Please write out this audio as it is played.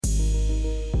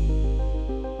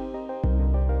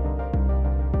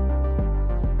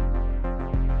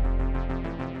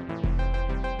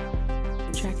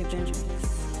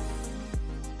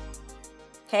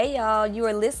Hey y'all, you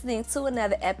are listening to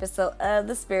another episode of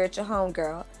The Spiritual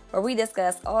Homegirl, where we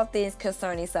discuss all things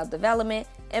concerning self-development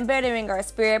and bettering our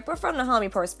spirit, but from the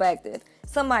homie perspective.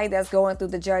 Somebody that's going through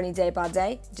the journey day by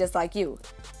day, just like you.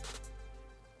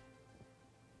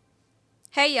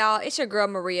 Hey y'all, it's your girl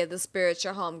Maria, The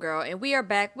Spiritual Homegirl, and we are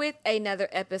back with another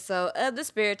episode of The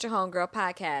Spiritual Homegirl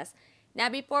podcast. Now,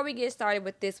 before we get started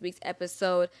with this week's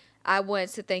episode, I want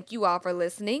to thank you all for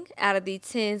listening. Out of the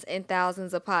tens and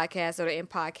thousands of podcasts that are in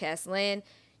podcast land,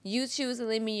 you choose to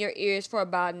lend me your ears for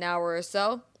about an hour or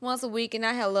so, once a week, and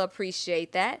I hella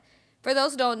appreciate that. For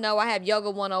those who don't know, I have Yoga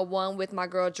 101 with my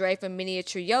girl Dre from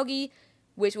Miniature Yogi,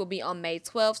 which will be on May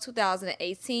 12th,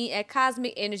 2018 at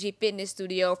Cosmic Energy Fitness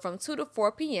Studio from 2 to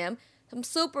 4 p.m. I'm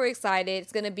super excited.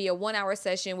 It's going to be a 1-hour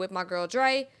session with my girl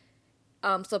Dre.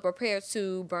 So prepare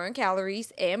to burn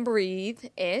calories and breathe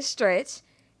and stretch,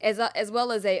 as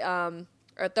well as a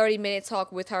 30-minute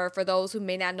talk with her for those who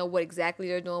may not know what exactly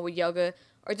they're doing with yoga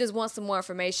or just want some more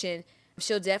information.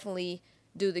 She'll definitely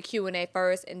do the Q&A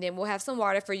first, and then we'll have some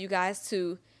water for you guys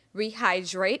to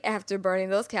rehydrate after burning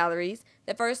those calories.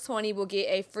 The first 20 will get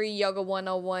a free Yoga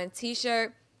 101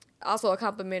 t-shirt, also a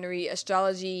complimentary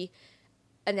astrology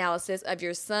analysis of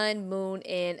your sun, moon,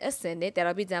 and ascendant.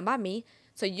 That'll be done by me.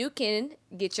 So you can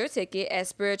get your ticket at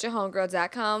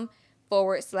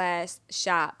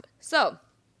spiritualhomegirl.com/shop. So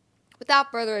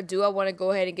without further ado, I want to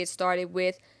go ahead and get started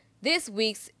with this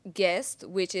week's guest,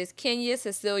 which is Kenya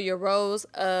Cecilia Rose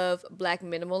of Black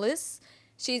Minimalists.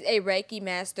 She's a Reiki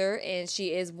master, and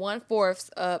she is one fourth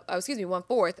of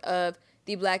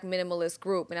the Black Minimalist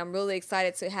group. And I'm really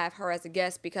excited to have her as a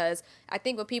guest because I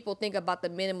think when people think about the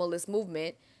minimalist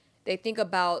movement, they think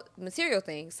about material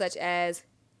things such as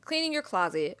cleaning your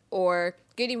closet or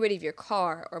getting rid of your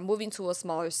car or moving to a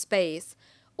smaller space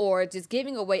or just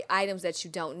giving away items that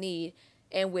you don't need.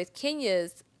 And with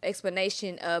Kenya's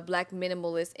explanation of Black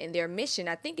Minimalists and their mission,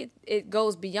 I think it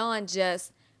goes beyond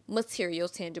just material,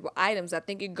 tangible items. I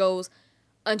think it goes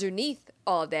underneath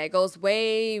all of that. It goes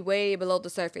way, way below the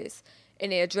surface.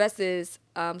 And it addresses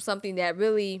something that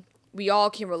really we all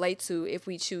can relate to if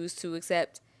we choose to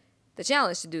accept the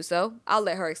challenge to do so. I'll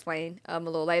let her explain a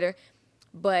little later.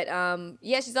 But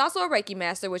she's also a Reiki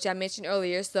master, which I mentioned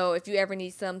earlier. So if you ever need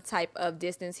some type of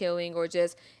distance healing or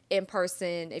just in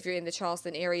person, if you're in the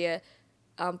Charleston area,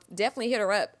 definitely hit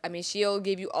her up. I mean, she'll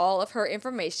give you all of her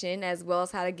information as well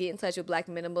as how to get in touch with Black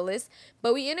Minimalists.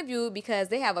 But we interviewed because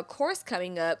they have a course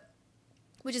coming up,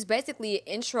 which is basically an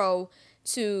intro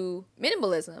to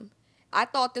minimalism. I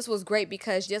thought this was great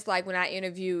because just like when I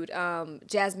interviewed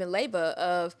Jasmine Leyva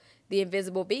of The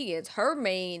Invisible Vegans, her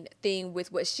main thing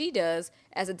with what she does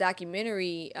as a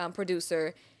documentary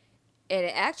producer and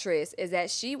an actress is that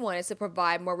she wanted to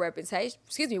provide more representation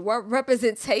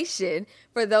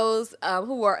for those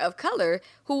who are of color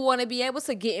who want to be able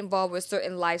to get involved with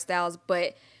certain lifestyles,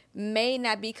 but may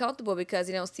not be comfortable because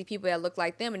they don't see people that look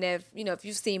like them. And if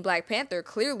you've seen Black Panther,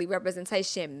 clearly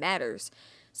representation matters.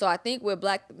 So I think with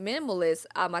Black Minimalists,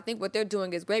 I think what they're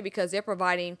doing is great because they're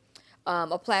providing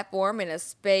a platform and a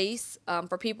space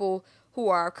for people who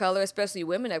are of color, especially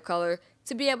women of color,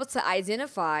 to be able to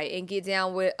identify and get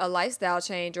down with a lifestyle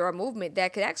change or a movement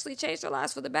that could actually change their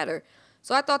lives for the better.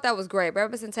 So I thought that was great.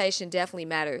 Representation definitely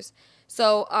matters.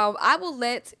 So I will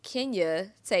let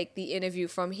Kenya take the interview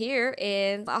from here,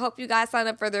 and I hope you guys sign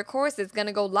up for their course. It's going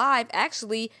to go live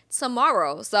actually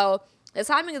tomorrow. So the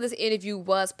timing of this interview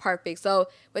was perfect. So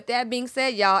with that being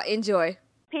said, y'all enjoy.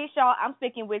 Peace, y'all. I'm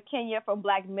speaking with Kenya from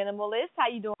Black Minimalists. How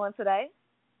you doing today?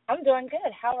 I'm doing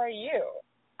good. How are you?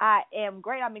 I am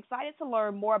great. I'm excited to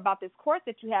learn more about this course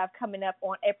that you have coming up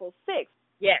on April 6th.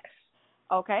 Yes.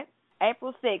 Okay.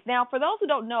 April 6th. Now, for those who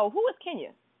don't know, who is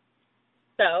Kenya?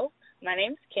 So, my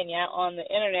name's Kenya. On the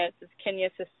internet, it's Kenya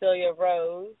Cecilia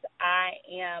Rose. I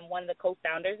am one of the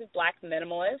co-founders of Black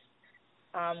Minimalists,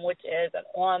 which is an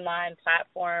online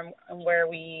platform where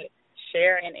we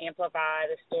share and amplify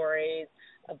the stories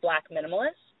of Black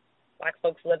minimalists, Black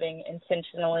folks living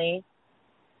intentionally.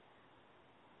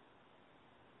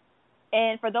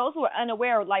 And for those who are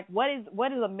unaware, like, what is a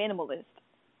minimalist?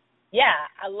 Yeah,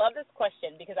 I love this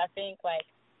question because I think, like,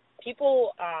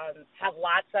 people have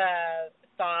lots of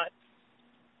thoughts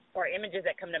or images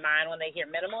that come to mind when they hear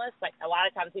minimalist. Like, a lot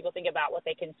of times people think about what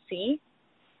they can see,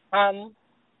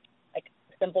 like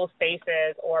simple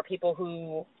spaces, or people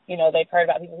who, they've heard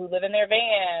about people who live in their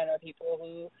van or people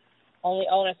who only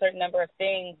own a certain number of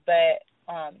things. But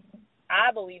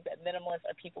I believe that minimalists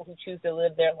are people who choose to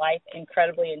live their life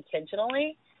incredibly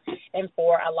intentionally. And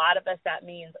for a lot of us, that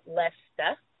means less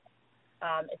stuff.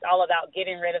 It's all about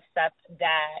getting rid of stuff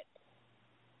that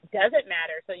doesn't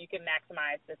matter so you can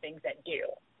maximize the things that do.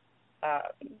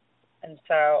 And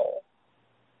so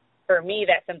for me,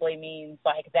 that simply means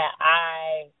like that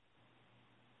I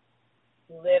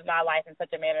live my life in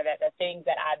such a manner that the things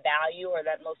that I value or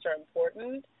that most are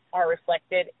important are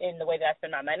reflected in the way that I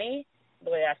spend my money, the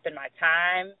way that I spend my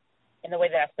time, and the way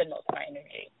that I spend most of my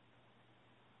energy.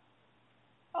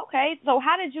 Okay, so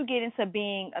how did you get into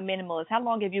being a minimalist? How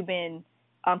long have you been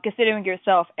considering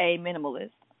yourself a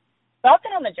minimalist? So I've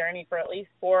been on the journey for at least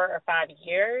 4 or 5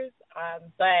 years,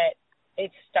 but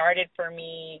it started for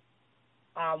me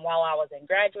while I was in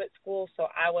graduate school. So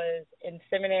I was in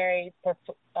seminary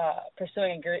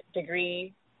pursuing a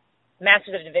degree,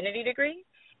 Master's of Divinity degree,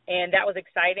 and that was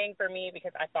exciting for me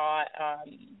because I thought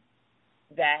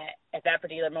that at that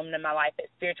particular moment in my life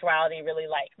that spirituality really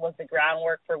like was the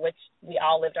groundwork for which we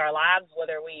all lived our lives,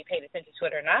 whether we paid attention to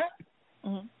it or not.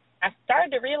 Mm-hmm. I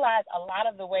started to realize a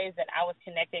lot of the ways that I was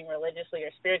connecting religiously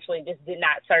or spiritually just did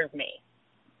not serve me.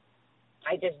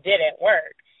 I just didn't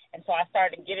work. And so I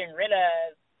started getting rid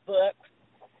of books,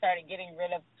 started getting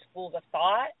rid of schools of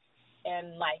thought,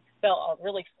 and like felt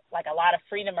really like a lot of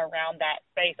freedom around that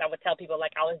space. I would tell people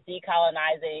like I was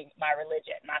decolonizing my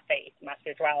religion, my faith, my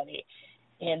spirituality.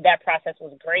 And that process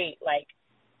was great. Like,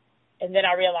 and then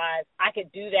I realized I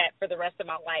could do that for the rest of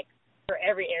my life, for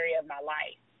every area of my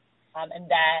life. And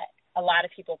that a lot of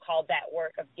people called that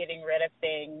work of getting rid of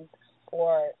things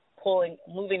or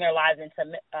moving their lives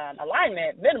into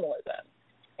alignment, minimalism.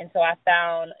 And so I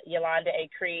found Yolanda A.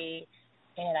 Cree,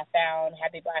 and I found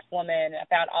Happy Black Woman. I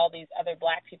found all these other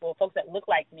Black people, folks that look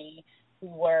like me, who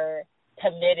were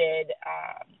committed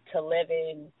to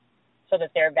living so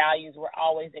that their values were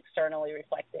always internally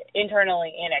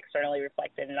and externally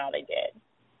reflected in all they did.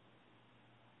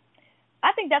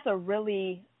 I think that's a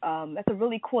really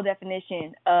cool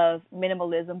definition of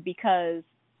minimalism, because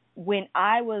when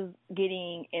I was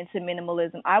getting into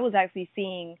minimalism, I was actually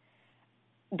seeing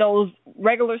those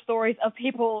regular stories of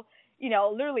people,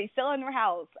 literally selling their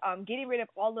house, getting rid of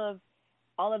all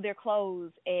of their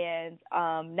clothes, and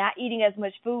not eating as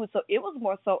much food. So it was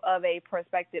more so of a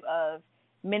perspective of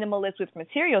minimalist with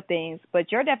material things,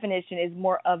 but your definition is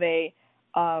more of an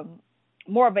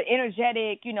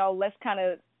energetic, let's kind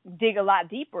of dig a lot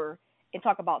deeper and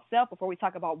talk about self before we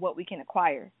talk about what we can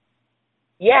acquire.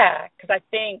 Yeah, because I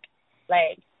think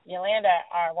like Yolanda,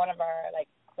 one of our like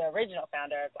the original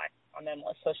founder of Black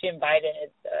Minimalist, so she invited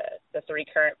the three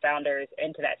current founders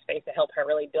into that space to help her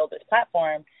really build this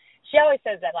platform. She always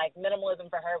says that like minimalism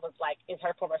for her was like is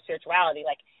her form of spirituality,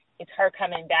 like it's her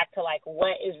coming back to like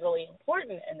what is really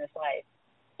important in this life.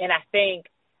 And I think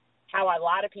how a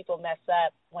lot of people mess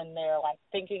up when they're like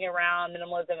thinking around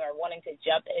minimalism or wanting to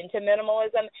jump into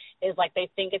minimalism is like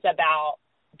they think it's about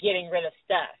getting rid of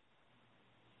stuff.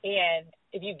 And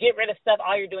if you get rid of stuff,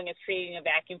 all you're doing is creating a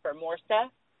vacuum for more stuff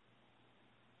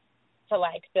to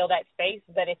like fill that space.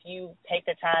 But if you take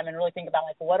the time and really think about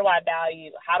like what do I value,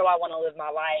 how do I want to live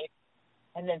my life,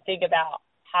 and then think about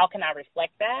how can I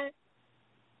reflect that,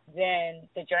 then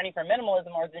the journey for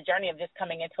minimalism or the journey of just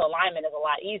coming into alignment is a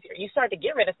lot easier. You start to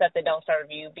get rid of stuff that don't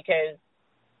serve you because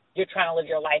you're trying to live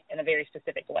your life in a very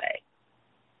specific way.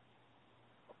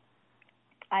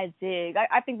 I dig.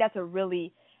 I think that's I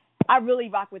really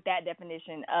rock with that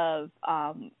definition of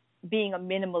being a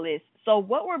minimalist. So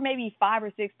what were maybe 5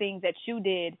 or 6 things that you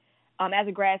did as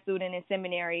a grad student in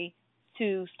seminary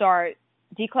to start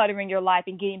decluttering your life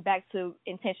and getting back to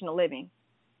intentional living?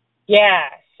 Yeah,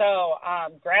 so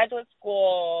graduate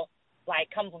school like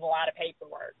comes with a lot of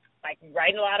paperwork. Like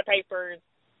writing a lot of papers,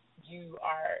 you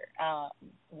are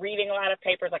reading a lot of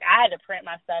papers. Like I had to print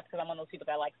my stuff because I'm one of those people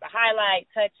that likes to highlight,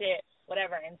 touch it,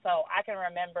 whatever. And so I can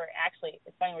remember, actually,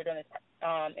 it's funny we're doing this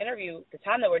interview, the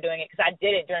time that we're doing it, because I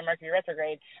did it during Mercury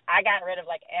retrograde. I got rid of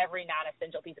like every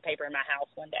non-essential piece of paper in my house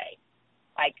one day.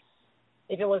 Like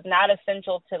if it was not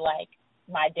essential to like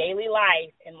my daily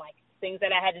life and like things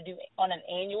that I had to do on an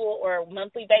annual or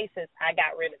monthly basis, I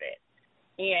got rid of it.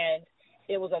 And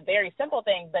it was a very simple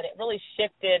thing, but it really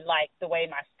shifted like the way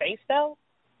my space felt.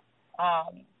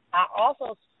 I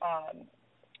also,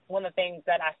 one of the things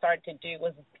that I started to do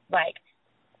was like,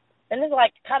 and this is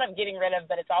like kind of getting rid of,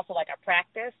 but it's also like a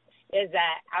practice, is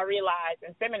that I realized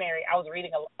in seminary I was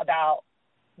reading about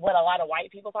what a lot of white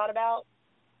people thought about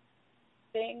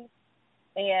things.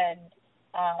 And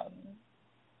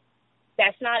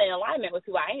that's not in alignment with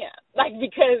who I am. Like,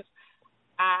 because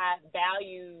I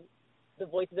value the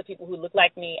voices of people who look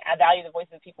like me. I value the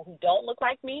voices of people who don't look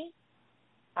like me.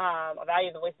 I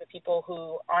value the voices of people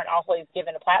who aren't always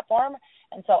given a platform.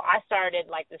 And so I started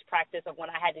like this practice of when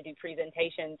I had to do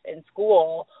presentations in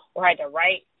school or I had to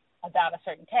write about a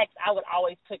certain text, I would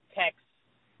always put texts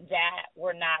that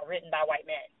were not written by white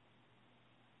men.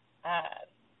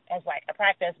 as like a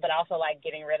practice, but also like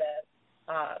getting rid of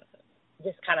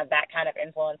just kind of that kind of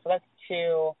influence. So that's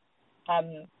two.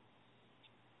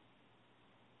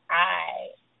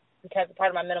 Because part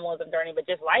of my minimalism journey, but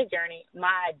just life journey,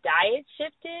 my diet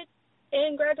shifted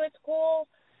in graduate school.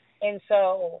 And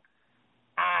so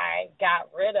I got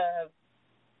rid of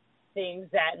things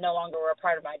that no longer were a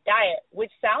part of my diet,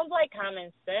 which sounds like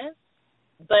common sense,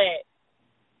 but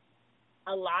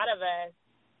a lot of us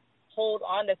hold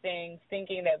on to things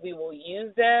thinking that we will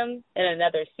use them in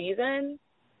another season.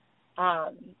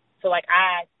 So like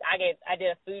I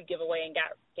did a food giveaway and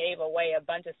gave away a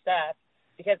bunch of stuff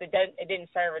because it didn't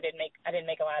serve or I didn't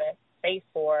make a lot of space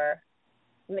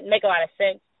make a lot of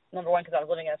sense. Number one, because I was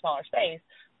living in a smaller space,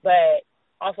 but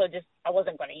also just I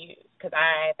wasn't going to use because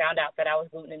I found out that I was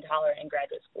gluten intolerant in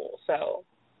graduate school. So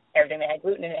everything that had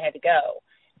gluten in it had to go,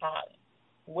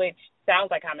 which sounds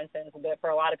like common sense, but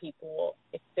for a lot of people,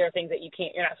 if there are things that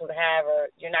you're not supposed to have or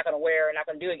you're not going to wear or not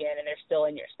going to do again, and they're still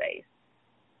in your space.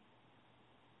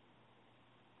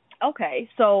 Okay,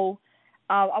 so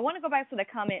I want to go back to the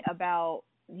comment about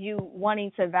you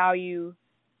wanting to value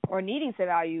or needing to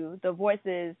value the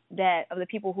voices of the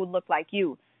people who look like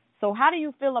you. So how do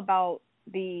you feel about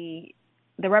the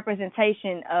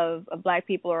representation of Black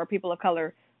people or people of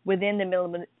color within the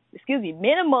minimalist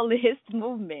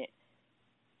movement?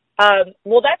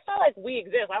 Well, that's not like we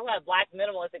exist. That's why Black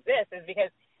minimalists exist, is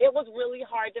because it was really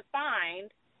hard to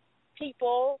find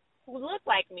people who look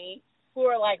like me who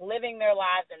are like living their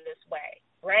lives in this way,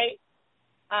 right?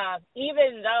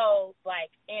 Even though,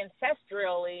 like,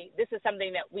 ancestrally, this is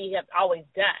something that we have always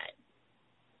done.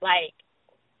 Like,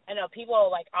 I know people,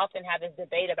 like, often have this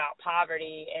debate about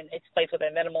poverty and its place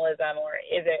within minimalism, or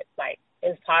is it, like,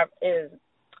 is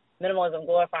minimalism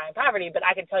glorifying poverty? But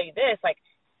I can tell you this, like,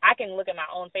 I can look at my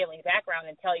own family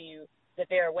background and tell you that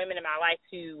there are women in my life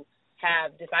who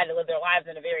have decided to live their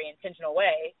lives in a very intentional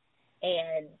way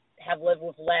and have lived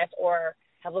with less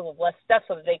stuff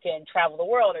so that they can travel the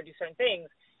world or do certain things.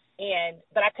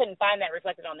 But I couldn't find that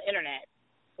reflected on the internet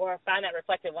or find that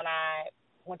reflected when I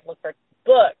went to look for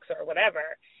books or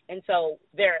whatever. And so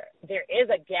there is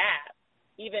a gap,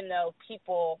 even though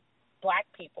Black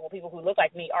people who look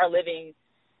like me are living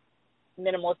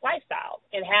minimalist lifestyles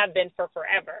and have been for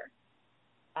forever.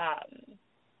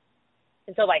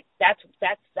 And so like that's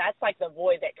like the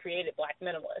void that created Black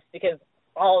minimalists, because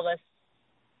all of us,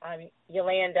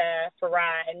 Yolanda,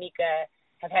 Farah, and Nika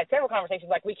have had several conversations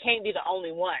like we can't be the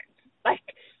only ones.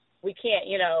 Like we can't,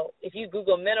 if you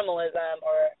Google minimalism,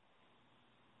 or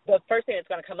the first thing that's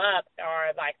going to come up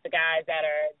are like the guys that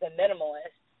are the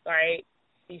minimalists, right?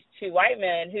 These two white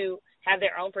men who have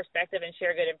their own perspective and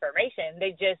share good information.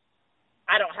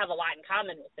 I don't have a lot in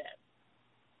common with them.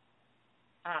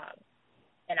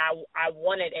 And I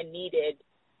wanted and needed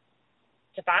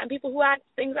to find people who had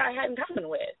things I had in common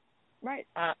with. Right.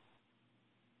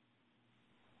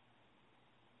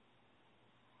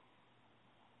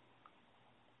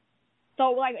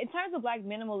 So, like, in terms of Black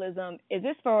minimalism, this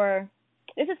is for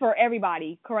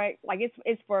everybody, correct? Like,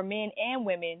 it's for men and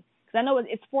women, because I know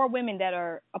it's 4 women that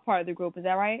are a part of the group. Is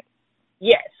that right?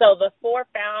 Yes. So the 4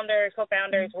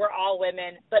 co-founders, we're all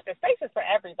women, but the space is for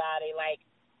everybody. Like,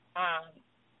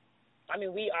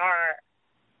 we are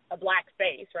a Black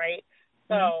space, right?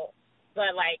 So,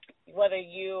 but like, whether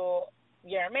you're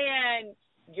a man,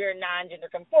 you're non-gender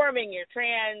conforming, you're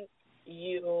trans,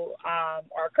 you are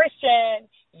Christian,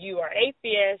 you are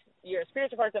atheist, you're a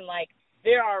spiritual person, like,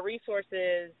 there are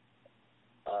resources,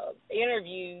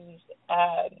 interviews,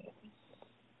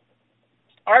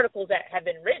 articles that have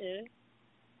been written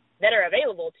that are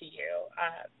available to you.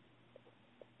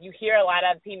 You hear a lot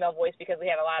of female voice because we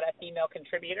have a lot of female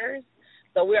contributors.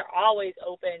 So we're always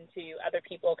open to other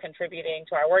people contributing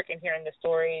to our work and hearing the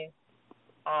stories,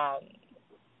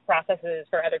 processes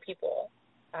for other people,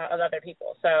 of other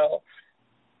people. So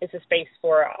it's a space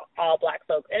for all Black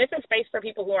folks. And it's a space for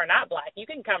people who are not Black. You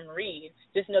can come read.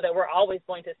 Just know that we're always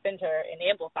going to center and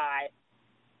amplify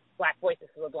Black voices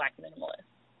who are Black minimalists.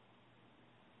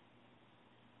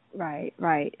 Right.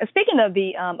 Speaking of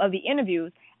the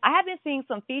interviews, I have been seeing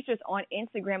some features on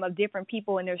Instagram of different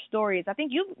people and their stories. I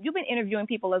think you've been interviewing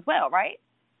people as well, right?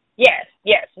 Yes.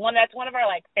 That's one of our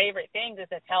like favorite things is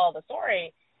to tell the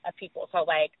story of people. So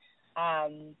like,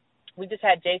 we just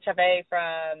had Jay Chavez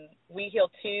from We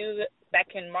Heal 2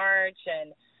 back in March,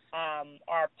 and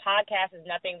our podcast is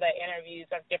nothing but interviews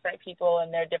of different people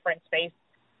in their different space,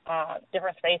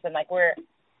 and like we're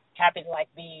happy to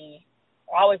like be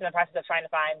always in the process of trying to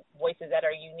find voices that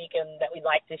are unique and that we'd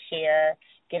like to share,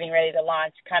 getting ready to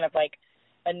launch kind of like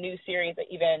a new series,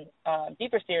 even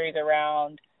deeper series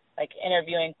around like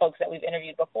interviewing folks that we've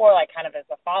interviewed before, like kind of as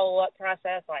a follow-up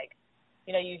process. Like,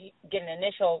 you know, you get an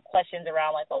initial questions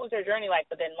around like, what was their journey like?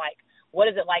 But then like, what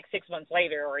is it like 6 months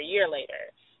later or a year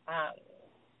later?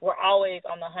 We're always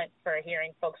on the hunt for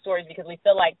hearing folks' stories because we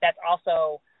feel like that's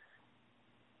also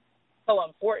so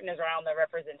important is around the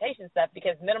representation stuff,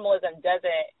 because minimalism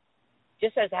doesn't,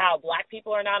 just as how Black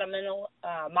people are not a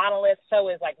monolith, so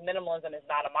is like minimalism is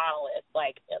not a monolith.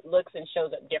 Like it looks and shows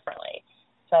up differently.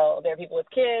 So there are people with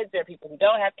kids, there are people who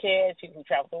don't have kids, people who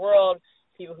travel the world,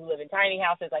 people who live in tiny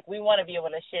houses. Like we want to be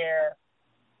able to share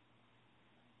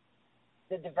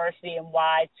the diversity and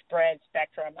widespread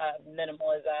spectrum of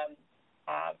minimalism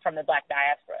from the Black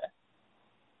diaspora.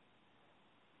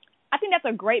 I think that's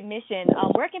a great mission.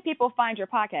 Where can people find your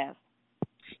podcast?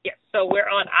 Yes, so we're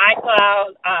on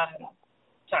iCloud.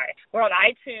 We're on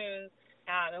iTunes,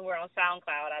 and we're on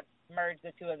SoundCloud. I've merged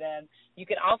the two of them. You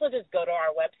can also just go to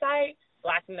our website,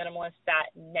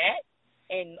 blackminimalist.net,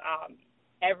 and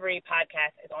every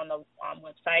podcast is on the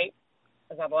website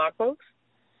as our blog posts.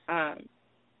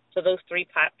 So those three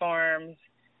platforms,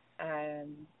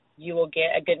 you will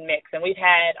get a good mix. And we've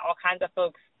had all kinds of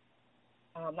folks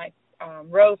like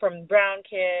Ro from Brown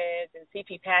Kids and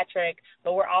CP Patrick,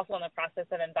 but we're also in the process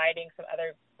of inviting some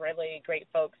other really great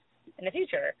folks in the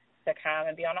future to come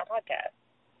and be on our podcast.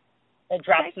 It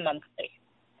drops monthly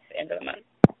at the end of the month.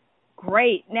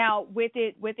 Great. Now, with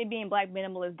it being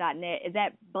blackminimalist.net, is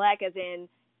that Black as in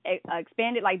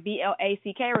expanded like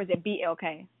BLACK, or is it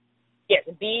BLK? Yes,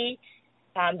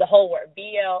 the whole word,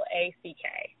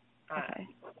 BLACK. Okay.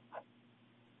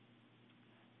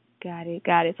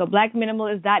 Got it. So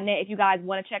blackminimalist.net, if you guys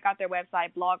want to check out their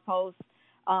website, blog posts,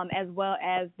 as well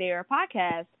as their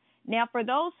podcast. Now, for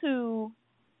those who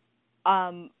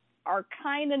are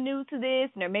kind of new to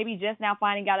this, and are maybe just now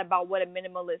finding out about what a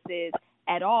minimalist is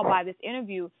at all by this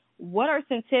interview, what are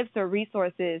some tips or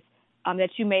resources that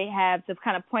you may have to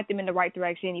kind of point them in the right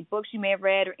direction? Any books you may have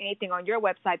read or anything on your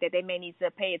website that they may need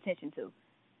to pay attention to?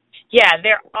 Yeah,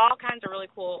 there are all kinds of really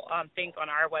cool things on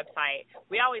our website.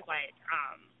 We always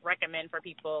recommend for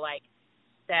people like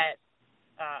that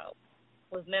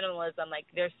with minimalism, like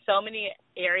there's so many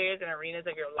areas and arenas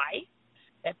of your life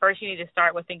that first you need to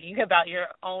start with thinking about your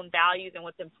own values and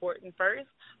what's important first.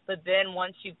 But then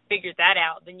once you've figured that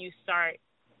out, then you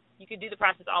can do the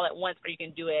process all at once, or you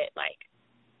can do it like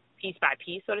piece by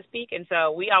piece, so to speak. And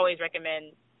so we always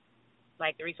recommend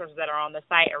like the resources that are on the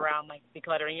site around like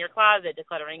decluttering your closet,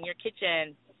 decluttering your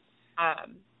kitchen.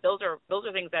 Those are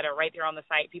things that are right there on the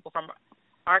site. People from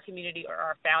our community or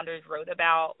our founders wrote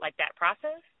about like that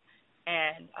process,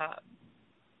 and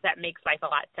that makes life a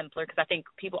lot simpler, because I think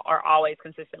people are always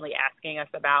consistently asking us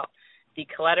about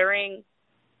decluttering.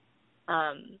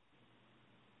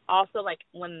 Also, like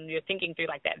when you're thinking through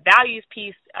like that values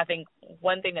piece, I think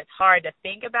one thing that's hard to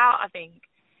think about, I think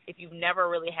if you've never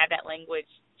really had that language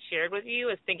shared with you,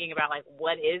 is thinking about like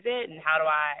what is it and how do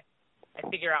I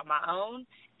figure out my own.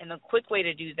 And the quick way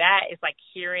to do that is like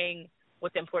hearing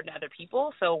what's important to other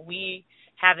people. So we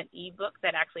have an ebook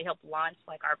that actually helped launch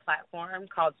like our platform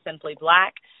called Simply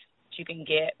Black, that you can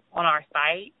get on our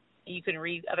site. You can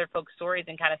read other folks' stories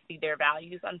and kind of see their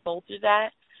values unfold through that.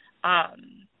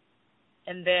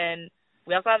 And then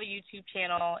we also have a YouTube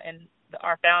channel, and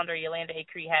our founder, Yolanda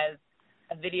Acree, has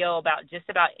a video about just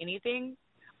about anything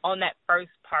on that first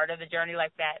part of the journey,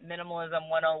 like that minimalism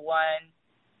 101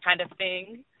 kind of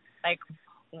thing. Like,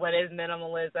 what is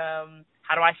minimalism?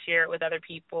 How do I share it with other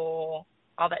people?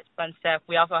 All that fun stuff.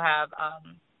 We also have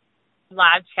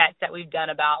live chats that we've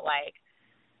done about, like,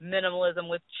 minimalism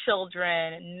with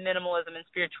children, minimalism and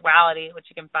spirituality, which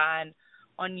you can find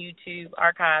on YouTube,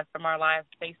 archives from our live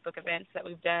Facebook events that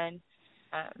we've done.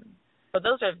 So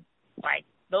those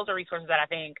are resources that I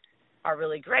think are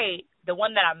really great. The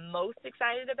one that I'm most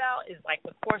excited about is like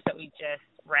the course that we just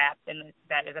wrapped and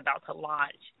that is about to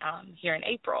launch here in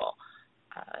April.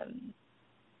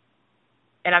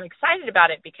 And I'm excited about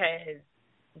it because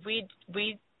we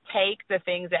take the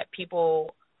things that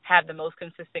people have the most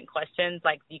consistent questions,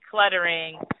 like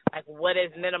decluttering, like what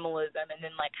is minimalism, and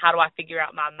then like how do I figure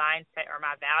out my mindset or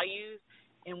my values,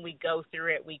 and we go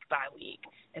through it week by week.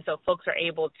 And so folks are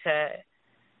able to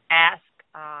ask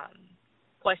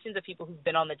questions of people who've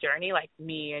been on the journey, like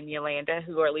me and Yolanda,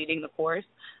 who are leading the course.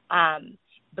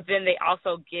 But then they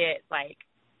also get like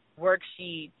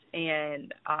worksheets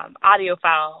and audio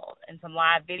files and some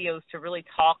live videos to really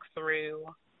talk through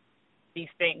these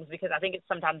things, because I think it's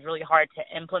sometimes really hard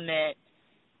to implement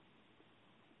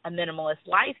a minimalist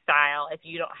lifestyle if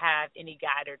you don't have any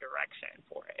guide or direction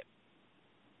for it.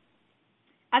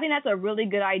 I think that's a really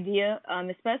good idea,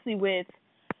 especially with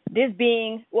this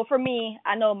being, well, for me,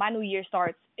 I know my new year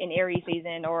starts in Aries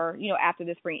season or, after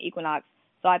the spring equinox.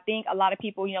 So I think a lot of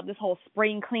people, this whole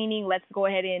spring cleaning, let's go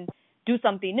ahead and do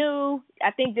something new.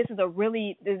 I think this is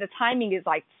the timing is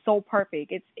like so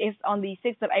perfect. It's on the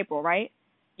 6th of April, right?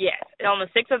 Yes. On the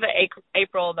 6th of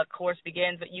April, the course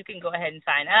begins, but you can go ahead and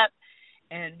sign up.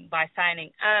 And by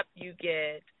signing up, you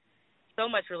get so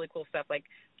much really cool stuff. Like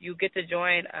you get to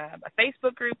join a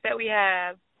Facebook group that we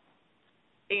have,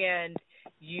 and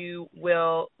you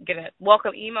will get a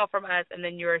welcome email from us, and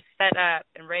then you're set up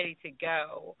and ready to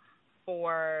go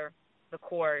for the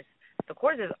course. The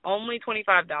course is only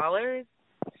 $25,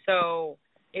 so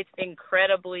it's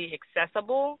incredibly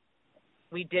accessible.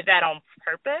 We did that on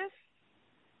purpose.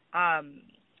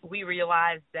 We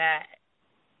realized that,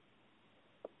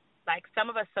 like, some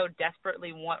of us so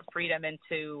desperately want freedom and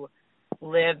to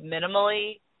live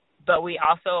minimally, but we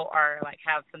also are, like,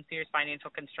 have some serious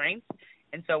financial constraints.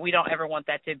 And so we don't ever want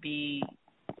that to be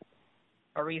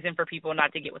a reason for people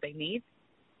not to get what they need.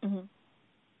 Mm-hmm.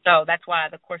 So that's why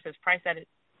the course is priced at it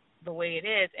the way it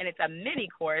is. And it's a mini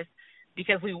course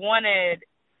because we wanted,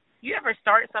 you ever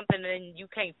start something and then you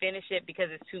can't finish it because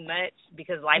it's too much,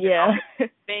 because life is always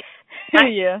big.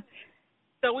 Yeah.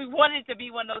 So we wanted it to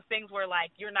be one of those things where,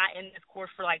 like, you're not in this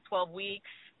course for, like, 12 weeks.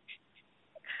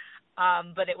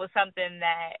 But it was something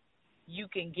that you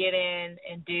can get in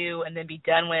and do and then be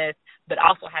done with, but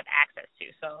also have access to.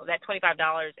 So that $25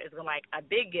 is like a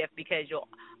big gift because you'll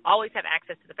always have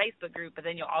access to the Facebook group, but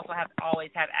then you'll also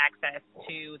always have access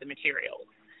to the materials.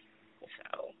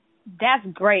 So that's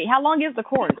great. How long is the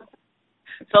course?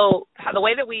 So the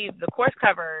way that the course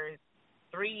covers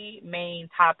 3 main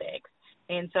topics,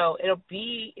 and so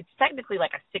it's technically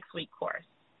like a 6-week course.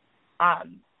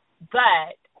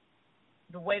 But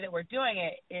the way that we're doing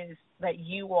it is that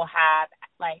you will have,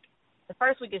 like, the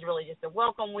first week is really just a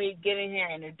welcome week, get in here,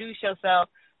 introduce yourself.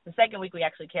 The second week we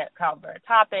actually cover a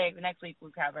topic. The next week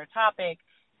we cover a topic.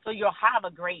 So you'll have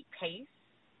a great pace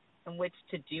in which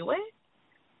to do it.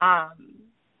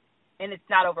 And it's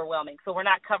not overwhelming. So we're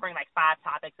not covering like 5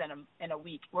 topics in a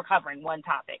week. We're covering one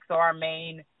topic. So our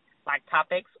main, like,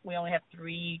 topics, we only have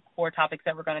 3 core topics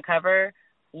that we're going to cover.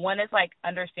 One is, like,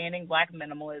 understanding Black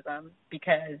minimalism,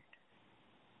 because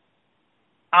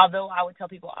although I would tell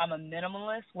people I'm a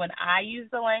minimalist, when I use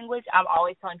the language, I'm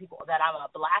always telling people that I'm a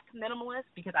Black minimalist,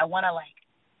 because I want to, like,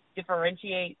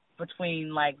 differentiate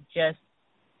between, like, just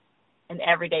an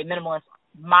everyday minimalist.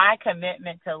 My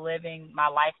commitment to living my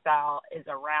lifestyle is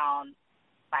around,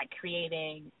 like,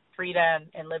 creating freedom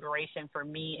and liberation for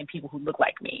me and people who look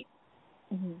like me.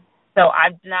 Mm-hmm. So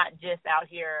I'm not just out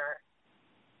here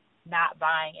not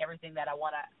buying everything that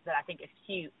I think is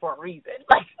cute for a reason.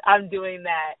 Like, I'm doing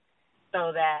that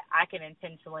so that I can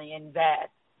intentionally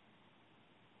invest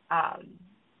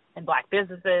in Black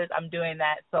businesses. I'm doing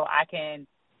that so I can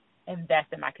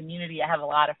invest in my community. I have a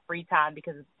lot of free time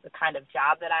because of the kind of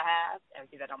job that I have. I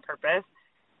do that on purpose.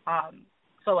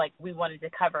 So, like, we wanted to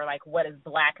cover, like, what is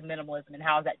Black minimalism and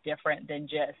how is that different than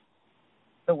just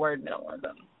the word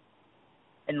minimalism?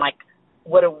 And, like,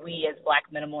 what do we as Black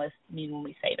minimalists mean when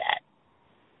we say that?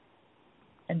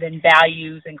 And then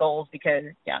values and goals, because,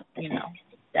 you know,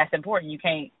 that's important. You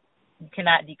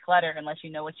cannot declutter unless you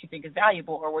know what you think is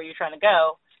valuable or where you're trying to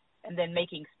go. And then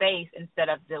making space instead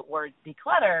of the word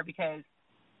declutter, because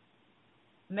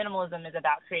minimalism is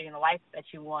about creating the life that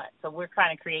you want. So we're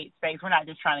trying to create space. We're not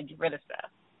just trying to get rid of stuff.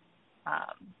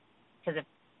 Because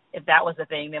if that was the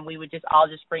thing, then we would just all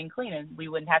just spring clean and we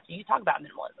wouldn't have to talk about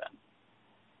minimalism.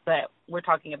 But we're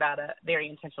talking about a very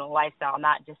intentional lifestyle,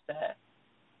 not just a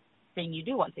thing you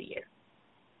do once a year.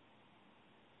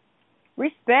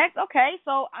 Respect. Okay,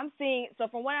 so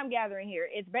from what I'm gathering here,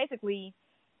 it's basically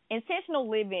intentional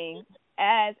living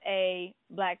as a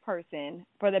Black person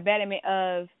for the betterment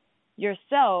of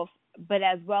yourself, but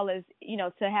as well as, you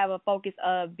know, to have a focus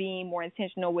of being more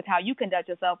intentional with how you conduct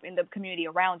yourself in the community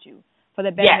around you for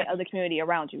the betterment of the community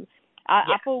around you.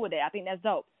 I fool with it. I think that's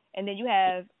dope. And then you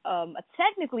have a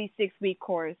technically 6-week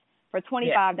course for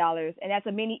 $25, and that's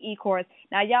a mini e-course.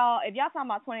 Now, y'all, if y'all talking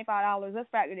about $25, let's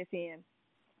factor this in.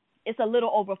 It's a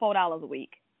little over $4 a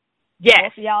week. Yes.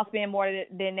 Most of y'all spend more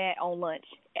than that on lunch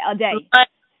a day.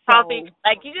 Coffee,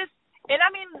 like, you just, and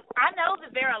I mean, I know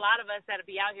that there are a lot of us that'll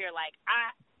be out here, like,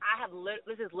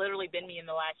 this has literally been me in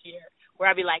the last year, where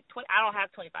I'd be like, I don't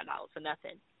have $25 for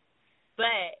nothing.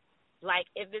 But, like,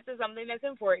 if this is something that's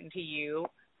important to you,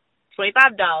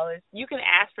 $25, you can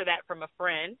ask for that from a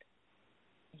friend.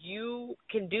 You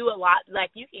can do a lot,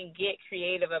 like, you can get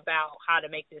creative about how to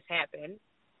make this happen,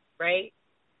 right?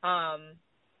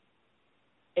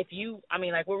 If you, I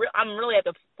mean, like, I'm really at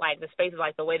the space of,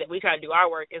 like, the way that we try to do our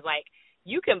work is, like,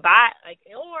 you can buy, like,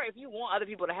 or if you want other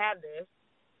people to have this,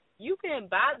 you can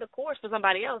buy the course for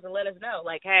somebody else and let us know,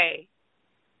 like, hey,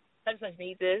 such and such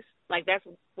need this. Like, that's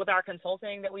with our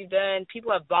consulting that we've done.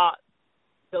 People have bought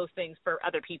those things for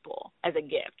other people as a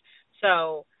gift.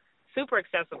 So super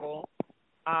accessible.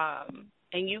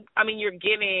 And you're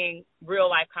giving real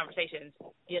life conversations.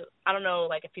 I don't know,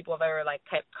 like, if people have ever, like,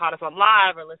 caught us on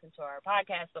live or listened to our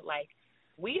podcast, but, like,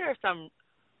 we are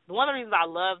one of the reasons I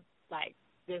love, like,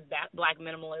 this Black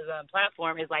minimalism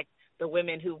platform is, like, the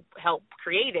women who help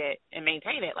create it and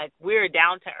maintain it. Like, we're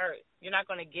down to earth. You're not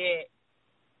going to get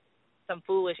some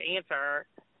foolish answer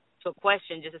to a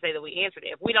question just to say that we answered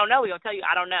it. If we don't know, we're going to tell you,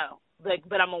 I don't know.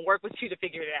 But I'm going to work with you to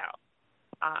figure it out.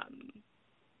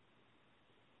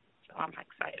 So I'm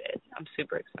excited. I'm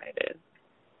super excited.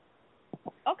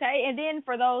 Okay, and then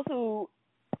for those who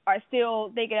are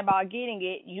still thinking about getting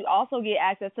it, you also get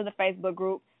access to the Facebook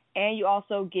group, and you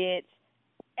also get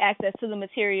access to the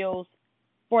materials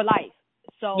for life.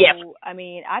 So, yeah. I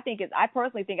mean, I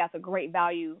personally think that's a great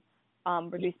value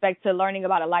with respect to learning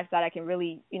about a lifestyle that can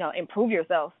really, improve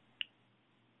yourself.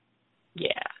 Yeah.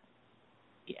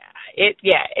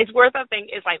 It's worth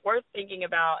it's like worth thinking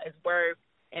about. It's worth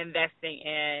investing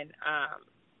in.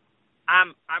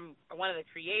 I'm one of the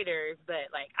creators,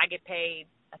 but, like, I get paid,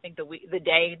 I think, the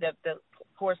day that the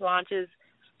course launches,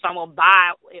 so I'm gonna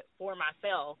buy it for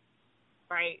myself,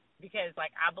 right? Because,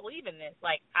 like, I believe in this.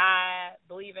 Like, I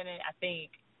believe in it. I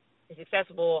think it's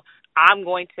accessible. I'm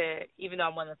going to, even though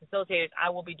I'm one of the facilitators, I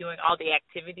will be doing all the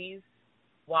activities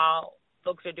while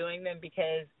folks are doing them,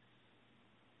 because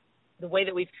the way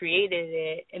that we've created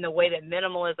it and the way that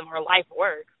minimalism or life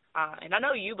works, and I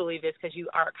know you believe this because you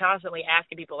are constantly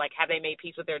asking people, like, have they made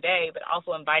peace with their day, but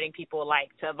also inviting people, like,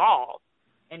 to evolve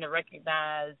and to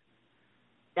recognize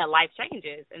that life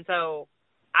changes. And so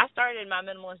I started my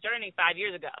minimalist journey 5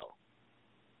 years ago.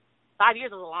 5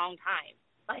 years is a long time.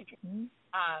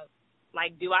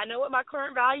 Like, do I know what my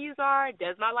current values are?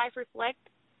 Does my life reflect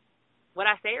what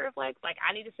I say it reflects? Like,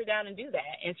 I need to sit down and do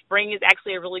that. And spring is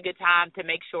actually a really good time to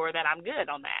make sure that I'm good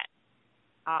on that,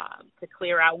 to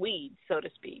clear out weeds, so to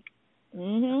speak.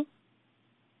 Mhm.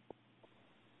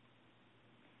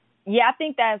 Yeah, I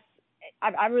think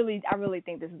I really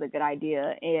think this is a good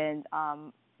idea. And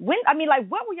what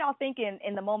were y'all thinking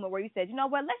in the moment where you said, you know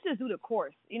what, let's just do the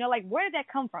course? Like, where did that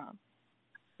come from?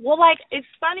 Well, like, it's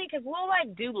funny because we'll,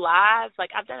 like, do lives.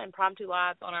 Like, I've done impromptu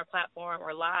lives on our platform,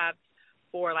 or lives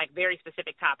for, like, very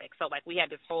specific topics. So, like, we had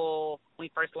this whole, when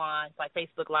we first launched, like,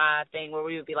 Facebook Live thing where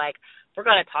we would be like, we're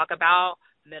going to talk about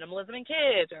minimalism in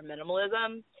kids, or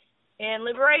minimalism in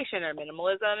liberation, or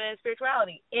minimalism in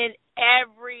spirituality. In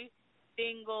every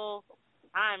single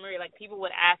time, really, like, people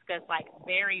would ask us, like,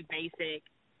 very basic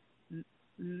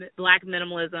Black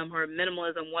minimalism or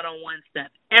minimalism one-on-one stuff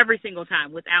every single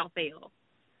time without fail.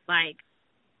 Like,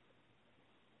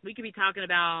 we could be talking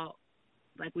about,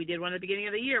 like we did one at the beginning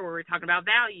of the year where we were talking about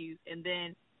values, and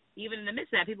then even in the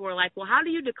midst of that, people were like, well, how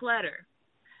do you declutter?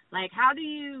 Like, how do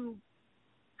you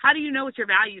know what your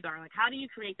values are? Like, how do you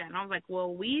create that? And I was like,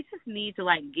 well, we just need to,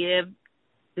 like, give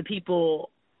the people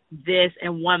this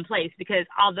in one place, because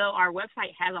although our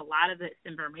website has a lot of this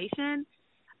information,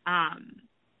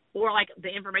 or, like, the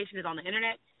information is on the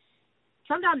internet,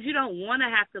 sometimes you don't want to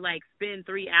have to, like, spend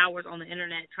 3 hours on the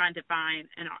internet trying to find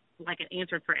an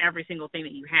answer for every single thing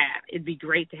that you have. It'd be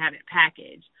great to have it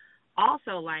packaged.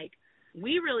 Also, like,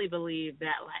 we really believe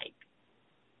that,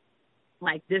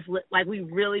 we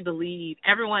really believe,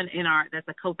 everyone that's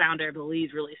a co-founder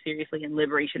believes really seriously in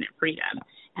liberation and freedom.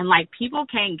 And, like, people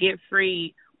can't get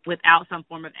free without some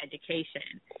form of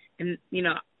education. And,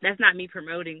 that's not me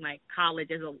promoting, like, college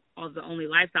as the only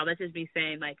lifestyle. That's just me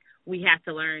saying, like, we have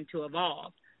to learn to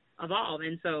evolve.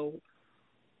 And so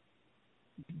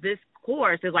this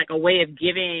course is, like, a way of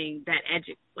giving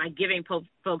that giving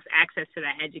folks access to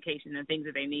that education and things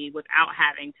that they need without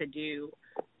having to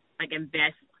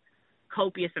invest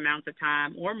copious amounts of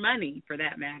time or money, for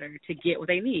that matter, to get what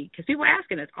they need. Because people are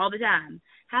asking us all the time,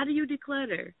 how do you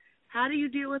declutter? How do you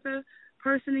deal with a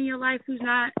person in your life who's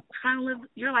not trying to live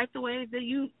your life the way that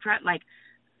you try? Like,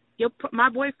 my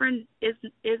boyfriend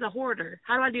is a hoarder.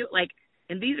 How do I do it? Like,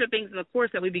 and these are things in the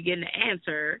course that we begin to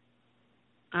answer,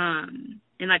 and,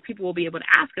 like, people will be able to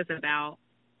ask us about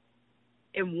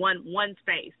in one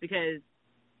space. Because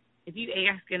if you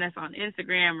asking us on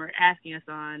Instagram or asking us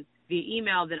on via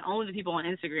email, then only the people on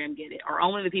Instagram get it, or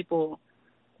only the people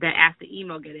that ask the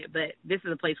email get it. But this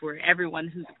is a place where everyone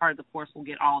who's a part of the course will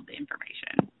get all of the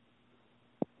information.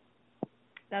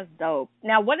 That's dope.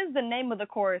 Now, what is the name of the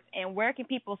course, and where can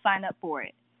people sign up for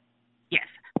it? Yes.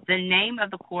 The name of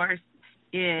the course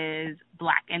is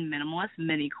Black and Minimalist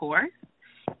Mini Course.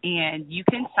 And you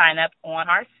can sign up on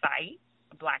our site,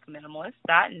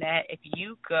 blackminimalist.net. If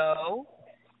you go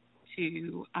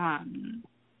to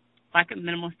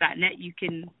blackminimalist.net, you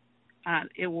can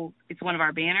it's one of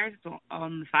our banners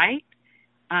on the site.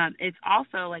 It's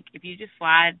also like if you just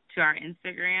slide to our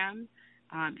Instagram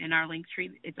in our link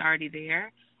tree, it's already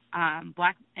there.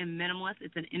 Black and Minimalist,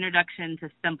 it's an introduction to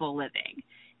simple living.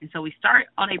 And so we start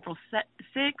on April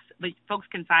 6th, but folks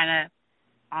can sign up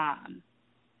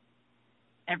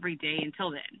every day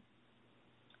until then.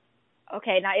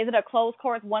 Okay, now is it a closed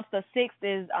course once the 6th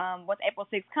is, once April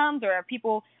 6th comes, or are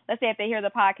people, let's say if they hear the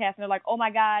podcast and they're like, oh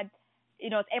my God,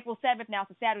 it's April 7th now,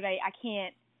 it's a Saturday, I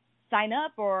can't sign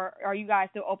up, or are you guys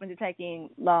still open to taking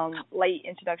late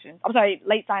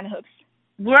sign-ups?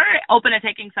 We're open to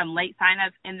taking some late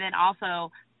sign-ups, and then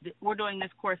also we're doing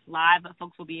this course live, but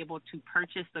folks will be able to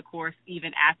purchase the course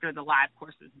even after the live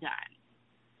course is done.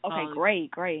 Okay, so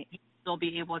great. They'll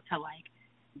be able to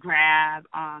grab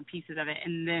pieces of it,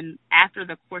 and then after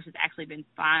the course has actually been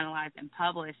finalized and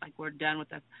published, we're done with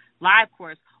the live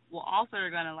course, we're also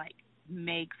going to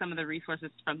make some of the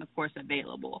resources from the course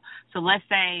available. So let's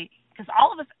say, because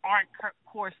all of us aren't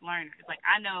course learners.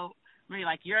 I know, Marie,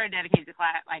 you're dedicated to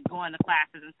class, going to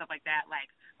classes and stuff like that,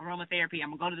 aromatherapy.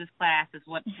 I'm going to go to this class. This is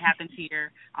what happens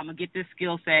here. I'm going to get this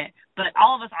skill set. But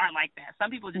all of us aren't like that.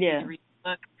 Some people just need to read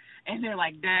the book and they're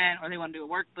done, or they want to do a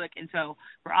workbook. And so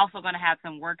we're also going to have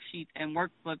some worksheets and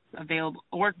workbook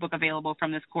available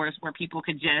from this course where people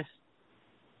could just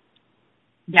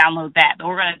download that. But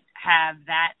we're going to have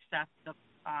that stuff, the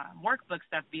workbook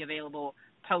stuff, be available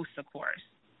post the course,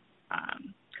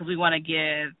 because we want to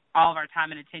give all of our time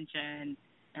and attention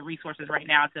and resources right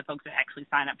now to folks that actually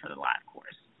sign up for the live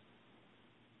course.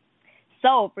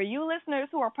 So for you listeners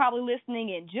who are probably listening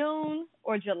in June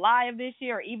or July of this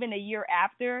year, or even a year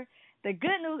after, the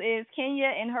good news is Kenya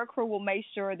and her crew will make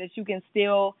sure that you can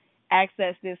still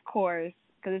access this course,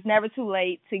 because it's never too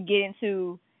late to get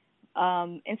into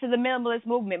the minimalist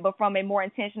movement, but from a more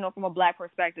intentional, from a Black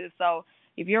perspective. So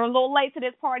if you're a little late to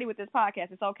this party with this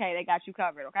podcast, it's okay. They got you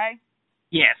covered, okay?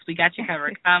 Yes, we got you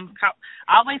covered.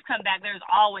 Always come back. There's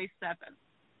always stuff.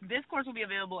 This course will be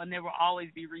available, and there will always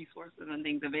be resources and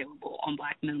things available on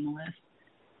Black Minimalist.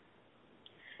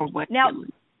 Now,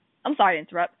 I'm sorry to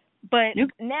interrupt, but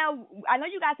now I know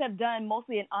you guys have done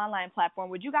mostly an online platform.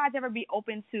 Would you guys ever be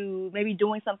open to maybe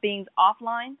doing some things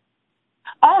offline?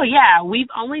 Oh, yeah. We've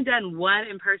only done one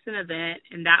in-person event,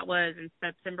 and that was in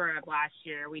September of last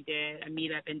year. We did a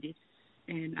meetup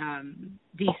in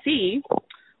D.C.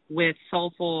 with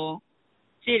Soulful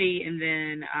City and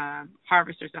then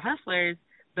Harvesters to Hustlers.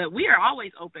 But we are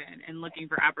always open and looking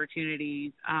for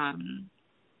opportunities.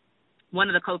 One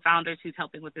of the co-founders who's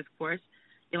helping with this course,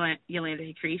 Yolanda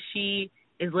Hickory, she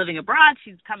is living abroad.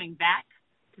 She's coming back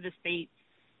to the States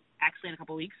actually in a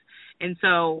couple of weeks. And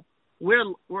so we're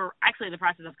actually in the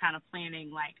process of kind of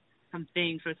planning some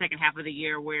things for the second half of the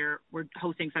year where we're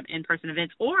hosting some in-person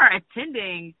events or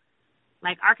attending.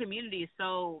 Our community is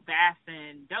so vast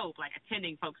and dope,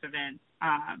 attending folks' events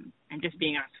and just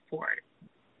being a support.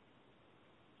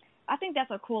 I think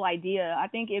that's a cool idea. I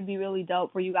think it'd be really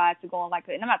dope for you guys to go on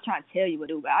and I'm not trying to tell you what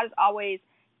to do, but I just always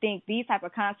think these type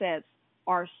of concepts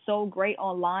are so great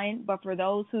online, but for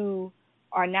those who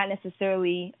are not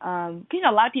necessarily, because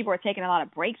a lot of people are taking a lot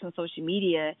of breaks on social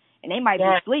media, and they might be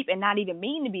asleep and not even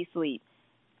mean to be asleep.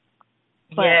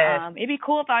 But it'd be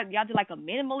cool if y'all did a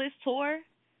minimalist tour.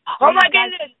 Oh my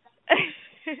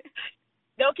goodness!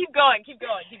 No, keep going.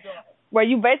 Where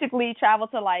you basically travel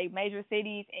to major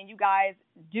cities and you guys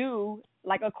do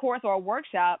a course or a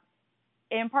workshop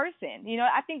in person.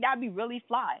 I think that'd be really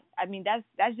fly. I mean,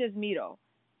 that's just me though.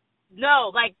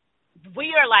 No,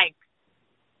 we are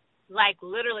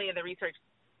literally in the research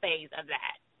phase of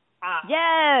that.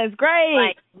 Yes,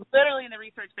 great. Literally in the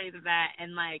research phase of that,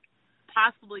 and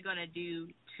possibly going to do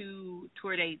 2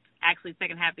 tour dates actually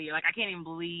second half of the year. I can't even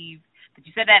believe that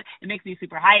you said that. It makes me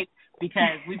super hyped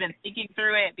because we've been thinking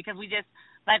through it, because we just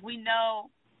we know,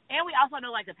 and we also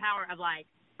know the power of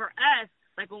for us,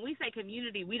 when we say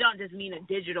community, we don't just mean a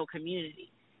digital community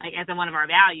as in one of our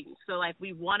values. So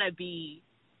we want to be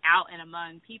out and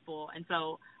among people, and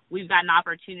so we've got an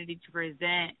opportunity to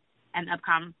present an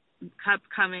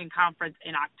upcoming conference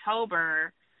in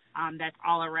October that's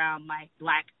all around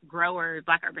Black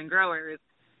urban growers,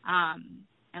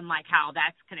 and how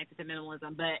that's connected to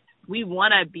minimalism. But we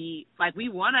want to be we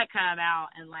want to come out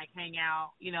and hang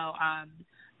out.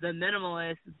 The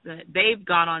minimalists, they've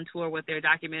gone on tour with their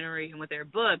documentary and with their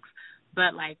books,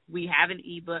 but we have an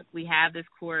ebook, we have this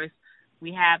course,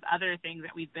 we have other things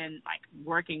that we've been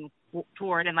working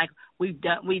toward, and we've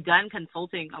done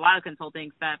consulting, a lot of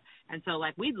consulting stuff, and so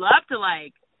we'd love to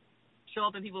show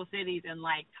up in people's cities and,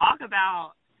 like, talk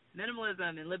about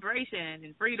minimalism and liberation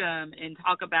and freedom and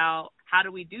talk about how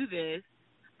do we do this,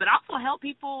 but also help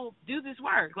people do this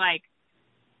work. Like,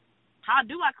 how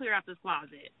do I clear out this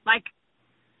closet? Like,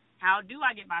 how do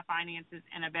I get my finances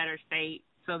in a better state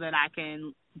so that I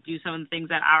can do some of the things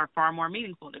that are far more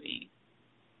meaningful to me?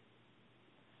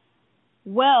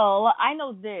 Well, I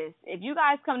know this. If you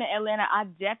guys come to Atlanta, I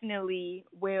definitely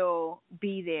will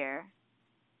be there.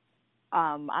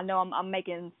 I know I'm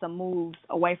making some moves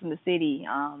away from the city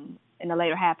in the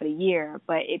later half of the year.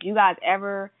 But if you guys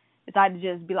ever decide to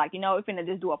just be like, we're going to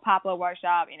just do a pop-up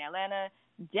workshop in Atlanta,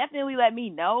 definitely let me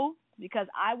know, because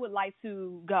I would like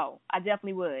to go. I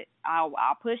definitely would. I'll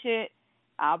push it.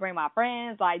 I'll bring my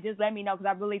friends. Like, just let me know,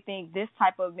 because I really think this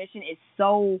type of mission is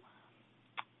so,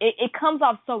 it comes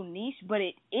off so niche, but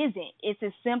it isn't. It's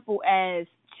as simple as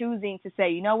choosing to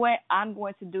say, you know what, I'm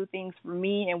going to do things for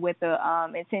me and with the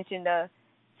intention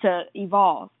to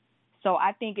evolve. So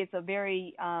I think it's a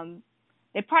very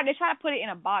they try to put it in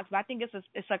a box, but I think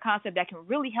it's a concept that can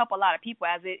really help a lot of people,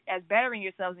 as bettering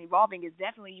yourselves and evolving is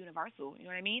definitely universal. You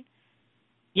know what I mean?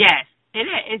 Yes, it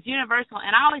is. It's universal.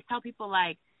 And I always tell people,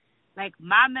 like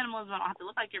my minimalism don't have to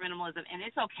look like your minimalism, and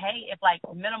it's okay if, like,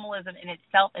 minimalism in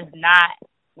itself is not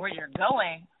where you're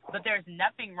going, but there's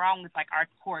nothing wrong with, like, our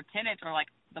core tenets or, like,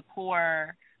 the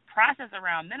core process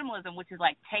around minimalism, which is,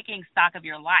 like, taking stock of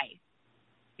your life,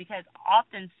 because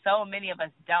often so many of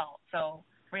us don't. So,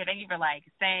 Maria, thank you for, like,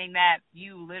 saying that.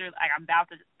 You literally, like, I'm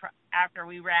about to, after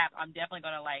we wrap, I'm definitely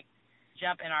going to, like,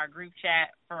 jump in our group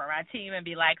chat for my team and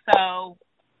be like, so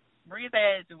Maria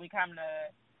says, when we come to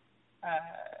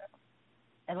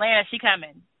Atlanta, she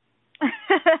coming.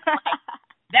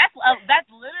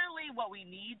 That's literally what we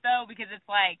need, though, because it's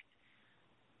like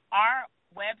our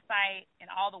website and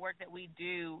all the work that we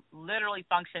do literally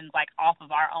functions, like, off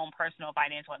of our own personal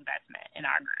financial investment in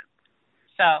our group.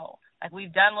 So, like,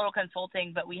 we've done little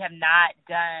consulting, but we have not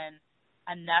done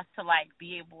enough to, like,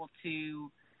 be able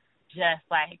to just,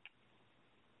 like,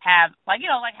 have, like,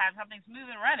 have something smooth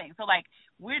and running. So, like,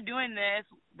 we're doing this,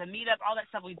 the meetup, all that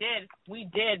stuff we did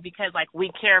because, like,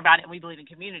 we care about it and we believe in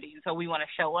community. So we want to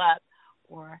show up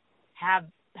or have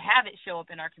it show up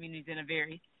in our communities in a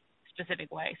very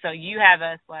specific way. So you have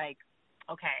us like,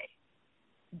 okay,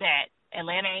 that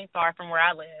Atlanta ain't far from where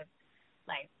I live.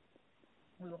 Like,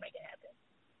 we will make it happen.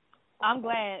 I'm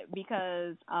glad,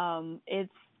 because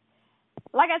it's,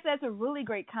 like I said, it's a really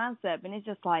great concept, and it's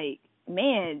just like,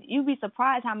 man, you'd be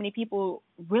surprised how many people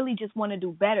really just want to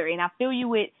do better. And I feel you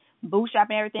with bootstrap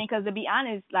and everything, because to be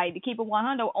honest, like, to keep it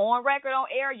 100 on record, on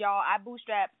air, y'all, I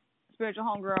bootstrap Spiritual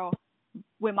Homegirl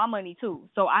with my money too.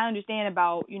 So I understand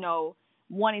about,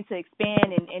 wanting to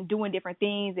expand and doing different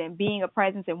things and being a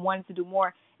presence and wanting to do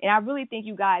more. And I really think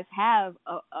you guys have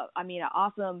an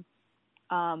awesome,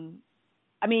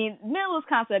 minimalist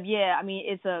concept. Yeah,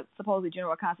 it's a supposedly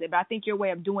general concept, but I think your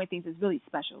way of doing things is really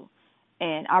special.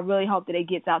 And I really hope that it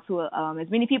gets out to as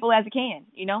many people as it can,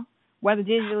 whether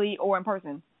digitally or in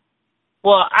person.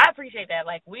 Well, I appreciate that.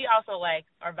 Like, we also, like,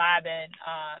 are vibing,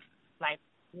 like,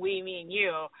 me and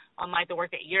you, on, like, the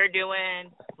work that you're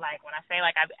doing. Like, when I say,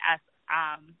 like,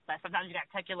 like, sometimes you got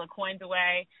to tuck your little coins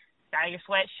away, out of your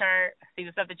sweatshirt, see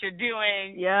the stuff that you're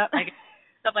doing. Yeah. Like,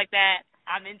 stuff like that.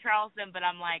 I'm in Charleston, but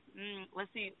I'm like, let's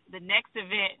see, the next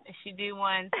event, if she do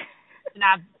one, can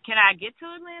I get to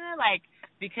Atlanta? Like,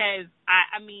 because,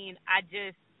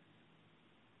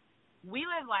 we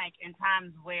live, like, in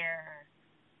times where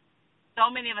so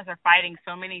many of us are fighting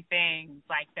so many things,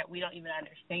 like, that we don't even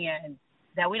understand,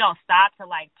 that we don't stop to,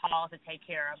 like, pause to take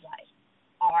care of, like,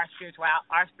 our spiritual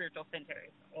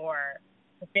centers, or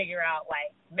to figure out,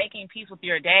 like, making peace with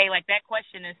your day. Like, that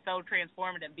question is so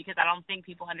transformative, because I don't think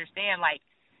people understand, like,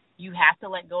 you have to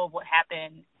let go of what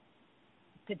happened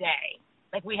today.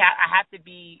 Like, I have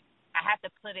to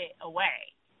put it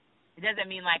away. It doesn't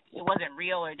mean, like, it wasn't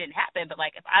real or it didn't happen, but,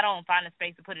 like, if I don't find a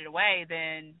space to put it away,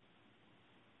 then,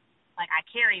 like, I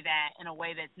carry that in a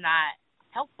way that's not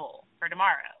helpful for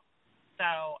tomorrow.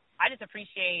 So I just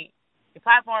appreciate your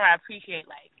platform. I appreciate,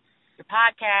 like, your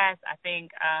podcast. I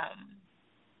think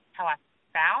how I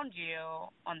found you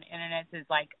on the internet is,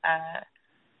 like,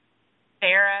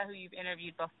 Sarah, who you've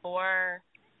interviewed before.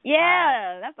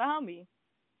 Yeah, that's a homie.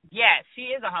 Yeah,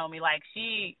 she is a homie. Like,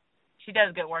 she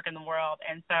does good work in the world,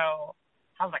 and so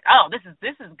I was like, oh, this is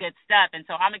good stuff. And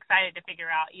so I'm excited to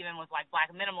figure out, even with, like,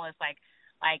 Black Minimalists, like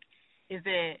is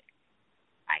it,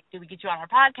 like, do we get you on our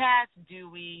podcast?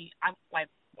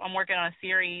 I'm working on a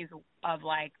series of,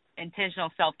 like,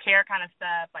 intentional self-care kind of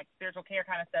stuff, like spiritual care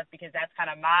kind of stuff, because that's kind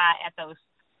of my ethos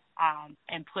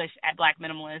and push at Black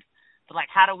Minimalists. But, like,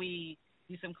 how do we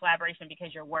do some collaboration,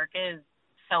 because your work is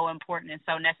so important and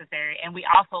so necessary. And we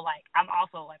also I'm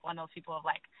also one of those people of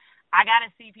I got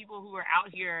to see people who are out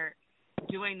here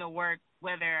doing the work,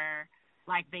 whether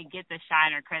they get the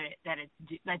shine or credit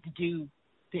that's due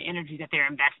the energy that they're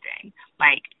investing.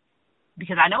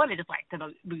 Because I know what it is to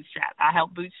bootstrap. I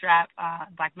help bootstrap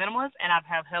Black Minimalists, and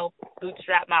I've helped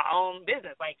bootstrap my own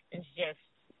business. It's just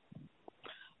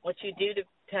what you do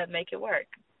to make it work.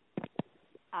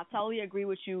 I totally agree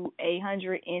with you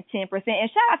 110%. And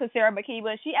shout out to Sarah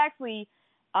Bakiba. She actually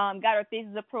got her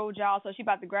thesis approved, y'all, so she's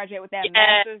about to graduate with that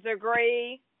master's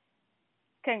degree.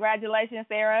 Congratulations,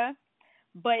 Sarah.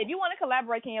 But if you want to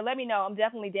collaborate, can you let me know? I'm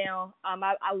definitely down.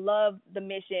 I love the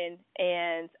mission,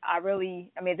 and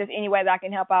if there's any way that I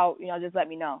can help out, just let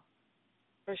me know.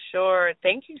 For sure.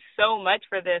 Thank you so much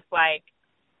for this,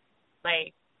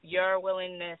 your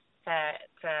willingness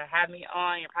to have me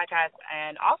on your podcast,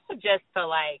 and also just to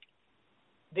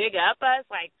big up us,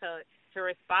 to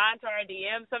respond to our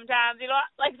DMs sometimes.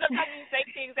 Sometimes you say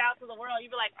things out to the world, you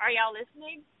be like, "Are y'all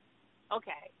listening?"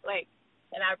 Okay,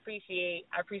 and I appreciate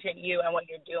you and what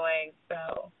you're doing.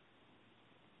 So,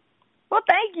 well,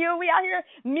 thank you. We out here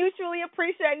mutually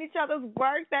appreciating each other's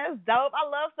work. That's dope. I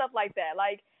love stuff like that.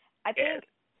 I think,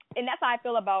 and that's how I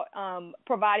feel about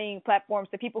providing platforms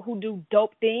to people who do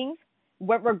dope things,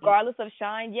 regardless of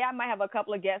shine. Yeah, I might have a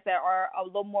couple of guests that are a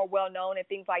little more well known and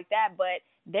things like that, but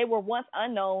they were once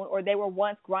unknown, or they were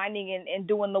once grinding and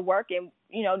doing the work and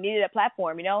needed a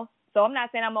platform. So I'm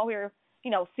not saying I'm over here,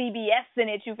 CBS in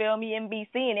it, you feel me,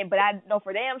 NBC in it, but I know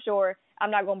for damn sure I'm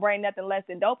not going to bring nothing less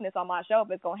than dopeness on my show if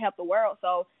it's going to help the world.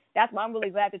 So that's why I'm really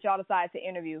glad that y'all decided to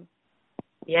interview.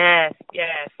 Yes.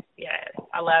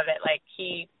 I love it.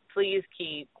 Please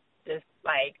keep this,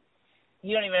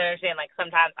 you don't even understand,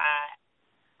 sometimes I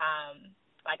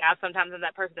sometimes am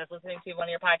that person that's listening to one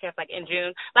of your podcasts, in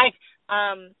June,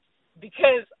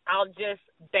 because I'll just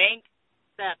bank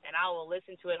stuff and I will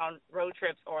listen to it on road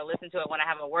trips or listen to it when I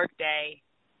have a work day,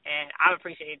 and I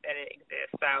appreciate that it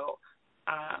exists. So,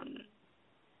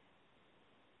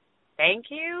 thank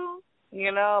you,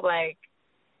 and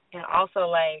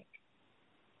also,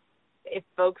 if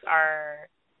folks are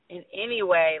in any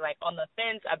way, on the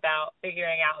fence about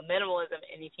figuring out minimalism,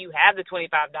 and if you have the $25,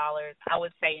 I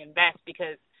would say invest,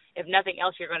 because if nothing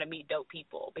else, you're going to meet dope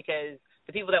people, because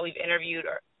the people that we've interviewed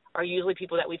are usually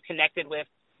people that we've connected with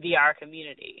via our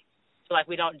community. So,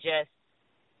 we don't just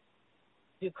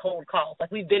do cold calls.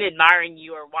 We've been admiring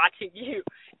you or watching you,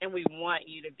 and we want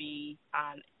you to be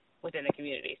within the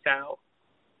community. So,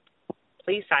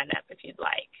 please sign up if you'd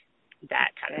like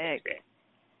that kind of experience.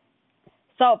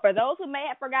 So, for those who may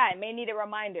have forgotten, may need a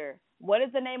reminder, what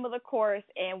is the name of the course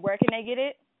and where can they get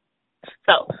it?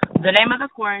 So, the name of the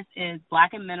course is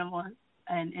Black and Minimalist,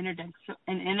 an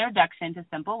introduction to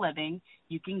simple living.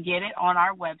 You can get it on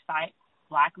our website,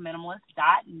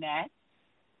 blackminimalist.net.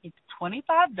 It's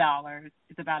 $25.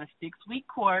 It's about a 6-week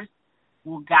course.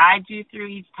 We'll guide you through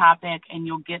each topic, and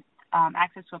you'll get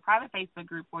access to a private Facebook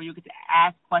group where you'll get to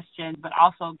ask questions, but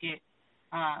also get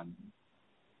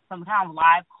some kind of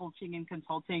live coaching and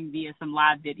consulting via some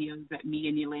live videos that me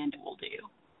and Yolanda will do.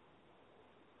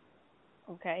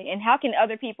 Okay. And how can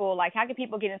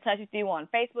people get in touch with you on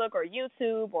Facebook or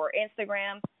YouTube or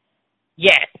Instagram?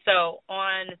 Yes. So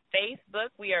on Facebook,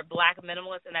 we are Black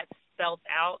Minimalist, and that's spelled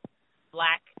out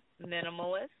Black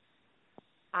Minimalist.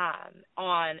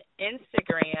 On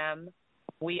Instagram,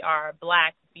 we are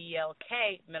Black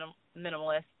BLK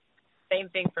Minimalist. Same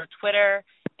thing for Twitter.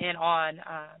 And on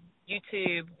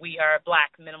YouTube, we are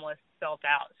Black Minimalist spelled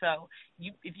out. So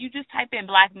if you just type in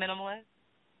Black Minimalist,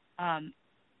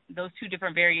 those two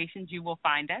different variations, you will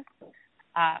find us.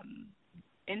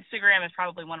 Instagram is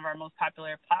probably one of our most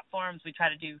popular platforms. We try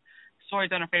to do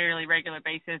stories on a fairly regular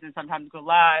basis and sometimes go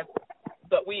live.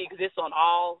 But we exist on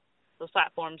all those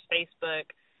platforms: Facebook,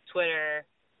 Twitter,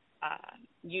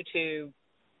 YouTube,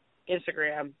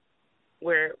 Instagram.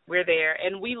 We're there,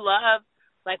 and we love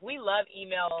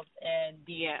emails and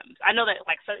DMs. I know that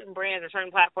certain brands or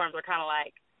certain platforms are kind of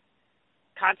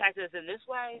contact us in this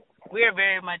way. We are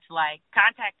very much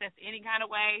contact us any kind of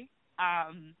way,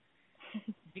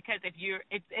 because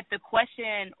if the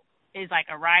question is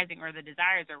arising or the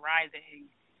desires are rising,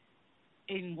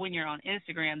 when you're on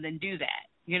Instagram, then do that.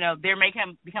 There may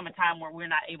become a time where we're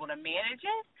not able to manage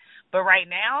it, but right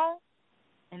now,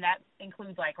 and that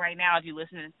includes right now, if you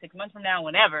listen to 6 months from now,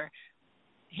 whenever,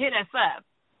 hit us up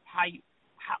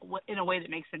in a way that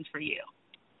makes sense for you.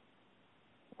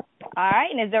 All right.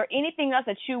 And is there anything else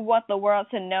that you want the world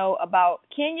to know about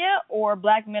Kenya or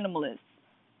Black Minimalists?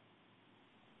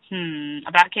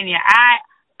 About Kenya,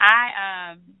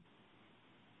 I'm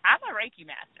a Reiki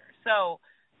master, so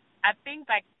I think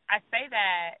I say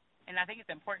that, and I think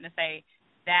it's important to say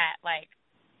that, like,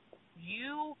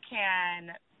 you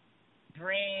can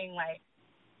bring, like,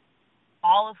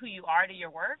 all of who you are to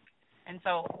your work. And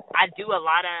so I do a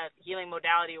lot of healing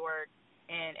modality work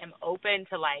and am open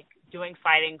to, like, doing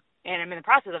sliding, and I'm in the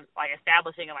process of, like,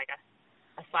 establishing, like,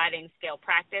 a sliding scale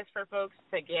practice for folks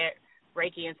to get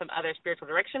Reiki and some other spiritual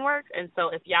direction work. And so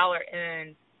if y'all are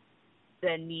in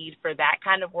the need for that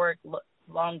kind of work,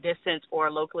 long distance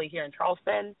or locally here in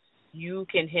Charleston, you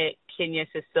can hit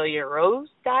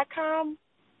KenyaCeciliaRose.com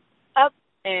up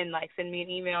and, like, send me an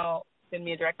email, send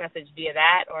me a direct message via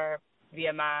that or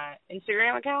via my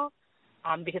Instagram account,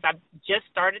 because I've just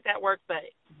started that work, but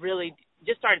really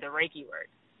just started the Reiki work,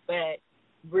 but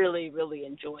really, really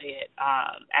enjoy it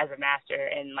as a master,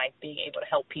 and, like, being able to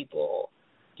help people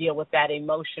deal with that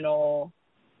emotional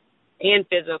and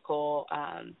physical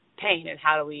pain, and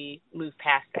how do we move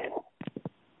past that.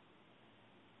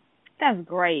 That's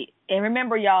great. And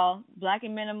remember, y'all, Black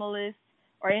and Minimalist,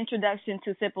 or Introduction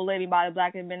to Simple Living by the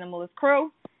Black and Minimalist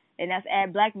Crew. And that's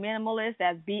at Black Minimalist.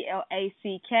 That's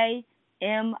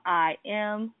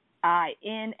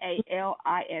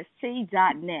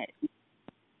BlackMinimalist.net.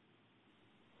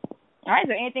 All right, is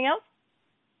there anything else?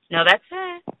 No, that's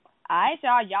it. All right,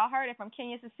 y'all. Y'all heard it from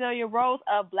Kenya Cecilia Rose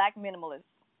of Black Minimalist.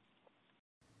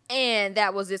 And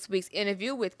that was this week's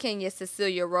interview with Kenya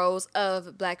Cecilia Rose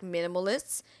of Black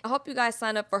Minimalists. I hope you guys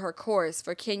sign up for her course,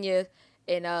 for Kenya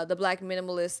and the Black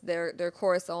Minimalists, their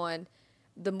course on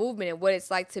the movement and what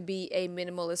it's like to be a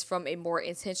minimalist from a more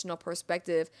intentional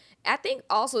perspective. I think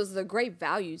also is a great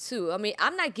value too. I mean,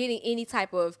 I'm not getting any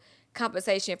type of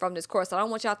compensation from this course. So I don't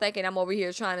want y'all thinking I'm over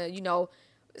here trying to,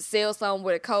 sell something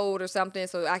with a code or something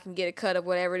so I can get a cut of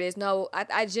whatever it is. No,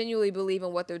 I genuinely believe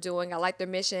in what they're doing. I like their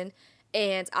mission.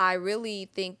 And I really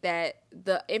think that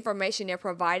the information they're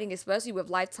providing, especially with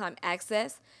lifetime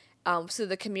access to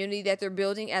the community that they're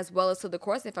building, as well as to the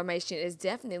course information, is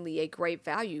definitely a great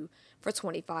value for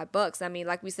 $25. I mean,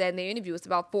 like we said in the interview, it's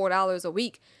about $4 a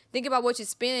week. Think about what you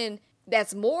spend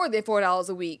that's more than $4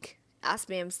 a week. I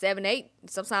spend $7, $8,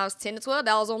 sometimes $10 to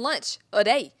 $12 on lunch a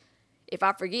day. If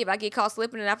I get caught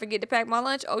slipping and I forget to pack my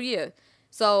lunch, oh yeah.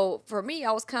 So for me,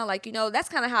 I was kind of like, that's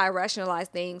kind of how I rationalize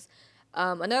things.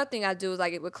 Another thing I do is,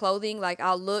 like, with clothing, like,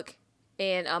 I'll look,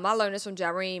 and I learned this from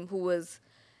Jareem, who was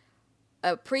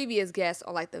a previous guest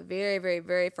on, like, the very, very,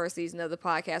 very first season of the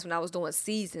podcast when I was doing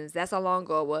seasons. That's how long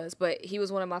ago it was. But he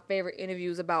was one of my favorite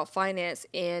interviews about finance,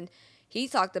 and he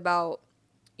talked about,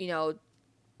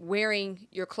 wearing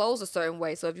your clothes a certain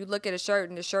way. So if you look at a shirt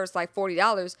and the shirt's like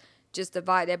 $40, just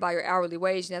divide that by your hourly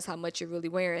wage, and that's how much you're really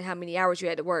wearing, how many hours you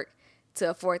had to work to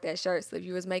afford that shirt. So if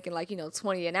you was making, like,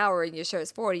 $20 an hour and your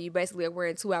shirt's $40, you basically are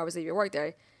wearing 2 hours of your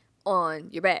workday on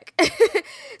your back.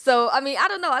 So, I mean, I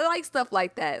don't know. I like stuff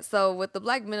like that. So with the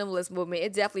Black Minimalist movement,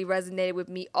 it definitely resonated with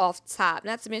me off top.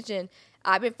 Not to mention,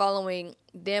 I've been following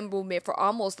them movement for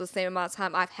almost the same amount of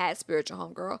time I've had Spiritual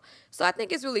Homegirl. So I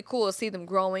think it's really cool to see them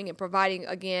growing and providing,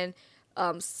 again,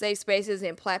 safe spaces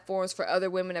and platforms for other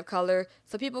women of color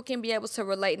so people can be able to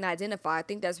relate and identify. I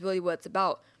think that's really what it's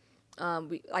about.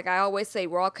 Like I always say,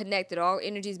 we're all connected. All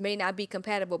energies may not be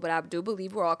compatible, but I do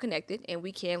believe we're all connected and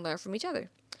we can learn from each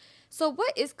other. So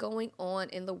what is going on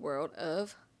in the world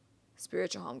of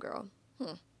Spiritual Homegirl?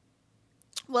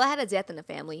 Well, I had a death in the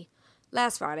family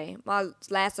last Friday. My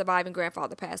last surviving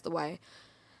grandfather passed away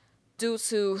due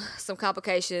to some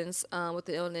complications with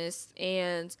the illness.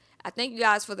 And I thank you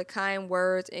guys for the kind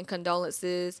words and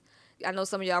condolences. I know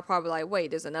some of y'all are probably like,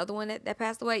 wait, there's another one that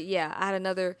passed away? Yeah, I had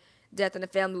another death in the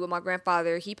family with my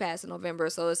grandfather. He passed in November,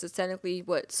 so this is technically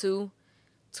two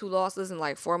losses in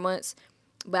like 4 months.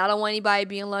 But I don't want anybody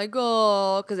being like,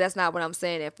 oh, because that's not what I'm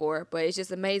saying it for. But it's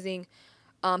just amazing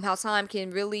how time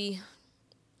really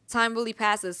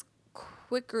passes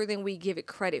quicker than we give it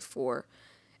credit for.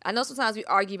 I know sometimes we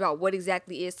argue about what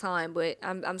exactly is time, but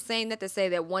I'm saying that to say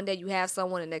that one day you have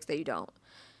someone, the next day you don't.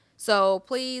 So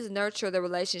please nurture the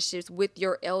relationships with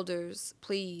your elders.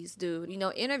 Please do.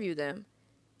 Interview them.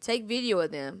 Take video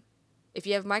of them. If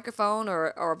you have a microphone or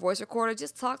a voice recorder,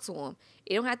 just talk to them.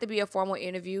 It don't have to be a formal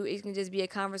interview. It can just be a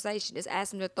conversation. Just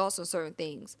ask them their thoughts on certain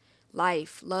things.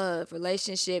 Life, love,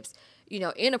 relationships,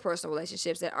 interpersonal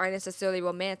relationships that aren't necessarily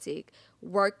romantic,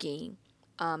 working,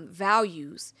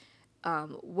 values,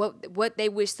 what they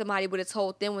wish somebody would have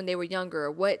told them when they were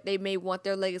younger, what they may want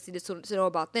their legacy to know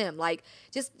about them. Like,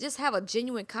 just have a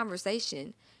genuine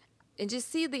conversation and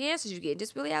just see the answers you get.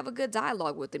 Just really have a good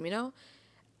dialogue with them,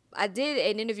 I did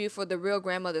an interview for the Real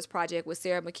Grandmothers Project with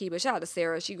Sarah McKeeba. Shout out to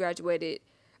Sarah. She graduated,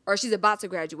 or she's about to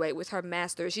graduate with her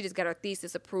master's. She just got her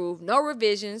thesis approved. No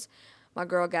revisions. My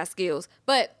girl got skills.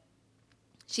 But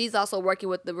She's also working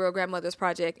with the Real Grandmothers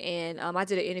Project, and I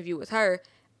did an interview with her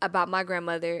about my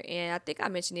grandmother, and I think I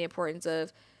mentioned the importance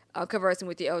of conversing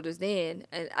with the elders then.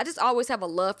 And I just always have a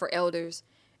love for elders.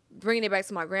 Bringing it back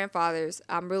to my grandfathers,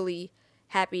 I'm really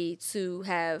happy to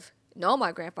have known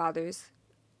my grandfathers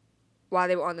while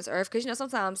they were on this earth, because,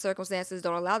 sometimes circumstances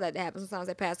don't allow that to happen. Sometimes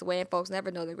they pass away and folks never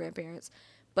know their grandparents.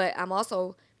 But I'm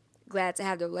also glad to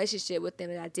have the relationship with them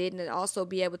that I did, and also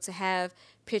be able to have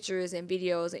pictures and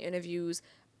videos and interviews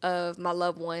of my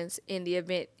loved ones in the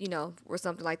event, where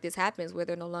something like this happens, where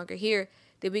they're no longer here,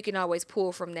 that we can always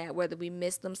pull from that, whether we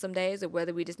miss them some days or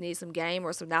whether we just need some game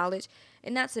or some knowledge.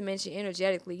 And not to mention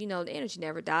energetically, the energy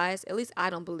never dies. At least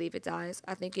I don't believe it dies.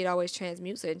 I think it always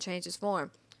transmutes it and changes form.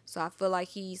 So I feel like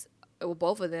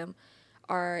both of them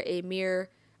are a mere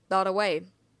thought away,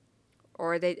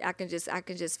 or I can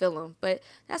just feel them. But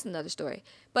that's another story.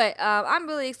 But I'm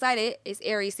really excited. It's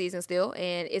Aries season still,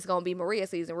 and it's gonna be Maria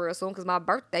season real soon, because my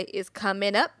birthday is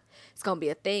coming up. It's gonna be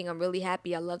a thing. I'm really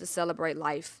happy. I love to celebrate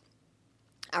life.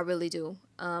 I really do.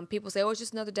 People say, "Oh, it's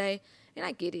just another day," and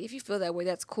I get it. If you feel that way,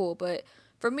 that's cool. But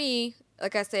for me,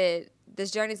 like I said,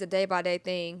 this journey is a day by day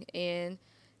thing, and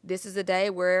this is a day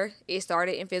where it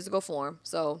started in physical form.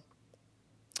 So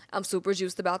I'm super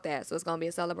juiced about that. So it's going to be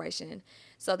a celebration.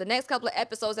 So the next couple of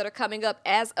episodes that are coming up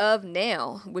as of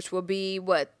now, which will be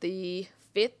the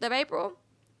 5th of April,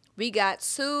 we got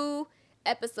 2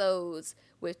 episodes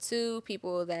with 2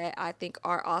 people that I think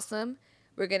are awesome.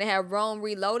 We're going to have Rome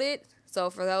Reloaded. So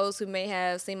for those who may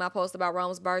have seen my post about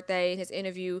Rome's birthday and his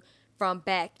interview from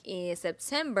back in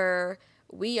September,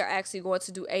 we are actually going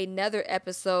to do another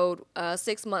episode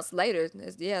 6 months later.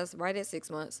 Yes, right at 6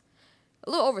 months. A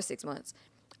little over 6 months.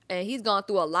 And he's gone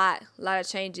through a lot of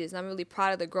changes. I'm really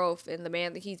proud of the growth and the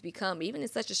man that he's become, even in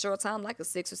such a short time, like a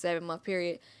 6 or 7 month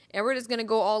period. And we're just going to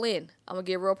go all in. I'm going to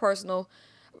get real personal,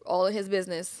 all in his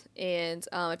business. And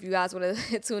if you guys want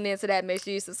to tune into that, make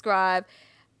sure you subscribe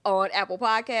on Apple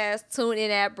Podcasts, TuneIn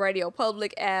app, Radio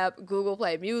Public app, Google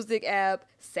Play Music app,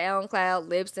 SoundCloud,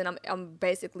 Libsyn. I'm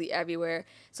basically everywhere.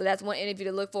 So that's one interview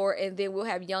to look for. And then we'll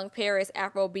have Young Paris,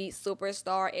 Afrobeat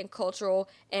superstar and cultural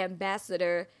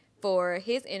ambassador, for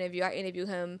his interview. I interviewed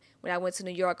him when I went to New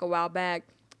York a while back.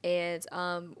 And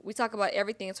we talk about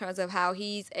everything in terms of how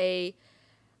he's a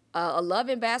love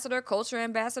ambassador, culture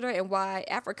ambassador, and why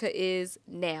Africa is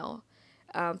now.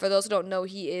 For those who don't know,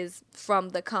 he is from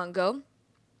the Congo.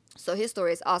 So his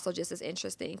story is also just as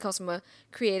interesting. He comes from a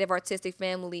creative, artistic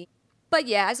family. But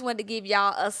yeah, I just wanted to give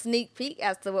y'all a sneak peek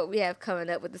as to what we have coming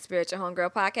up with the Spiritual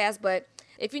Homegirl podcast. But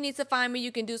if you need to find me,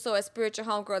 you can do so at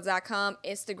spiritualhomegirl.com,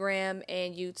 Instagram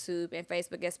and YouTube, and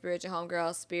Facebook at Spiritual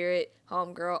Homegirl, Spirit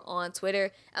Homegirl on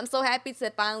Twitter. I'm so happy to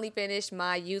finally finish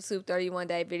my YouTube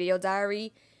 31-day video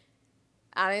diary.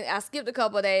 I skipped a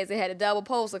couple of days and had to double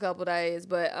post a couple of days,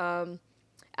 but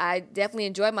I definitely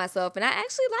enjoyed myself, and I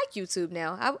actually like YouTube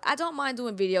now. I don't mind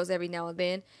doing videos every now and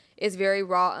then. It's very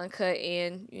raw, uncut,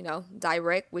 and,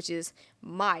 direct, which is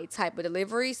my type of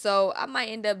delivery. So I might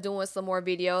end up doing some more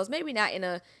videos, maybe not in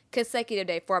a consecutive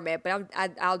day format, but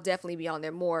I'll definitely be on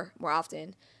there more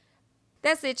often.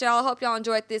 That's it, y'all. Hope y'all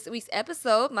enjoyed this week's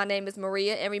episode. My name is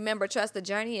Maria, and remember, trust the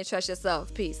journey and trust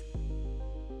yourself. Peace.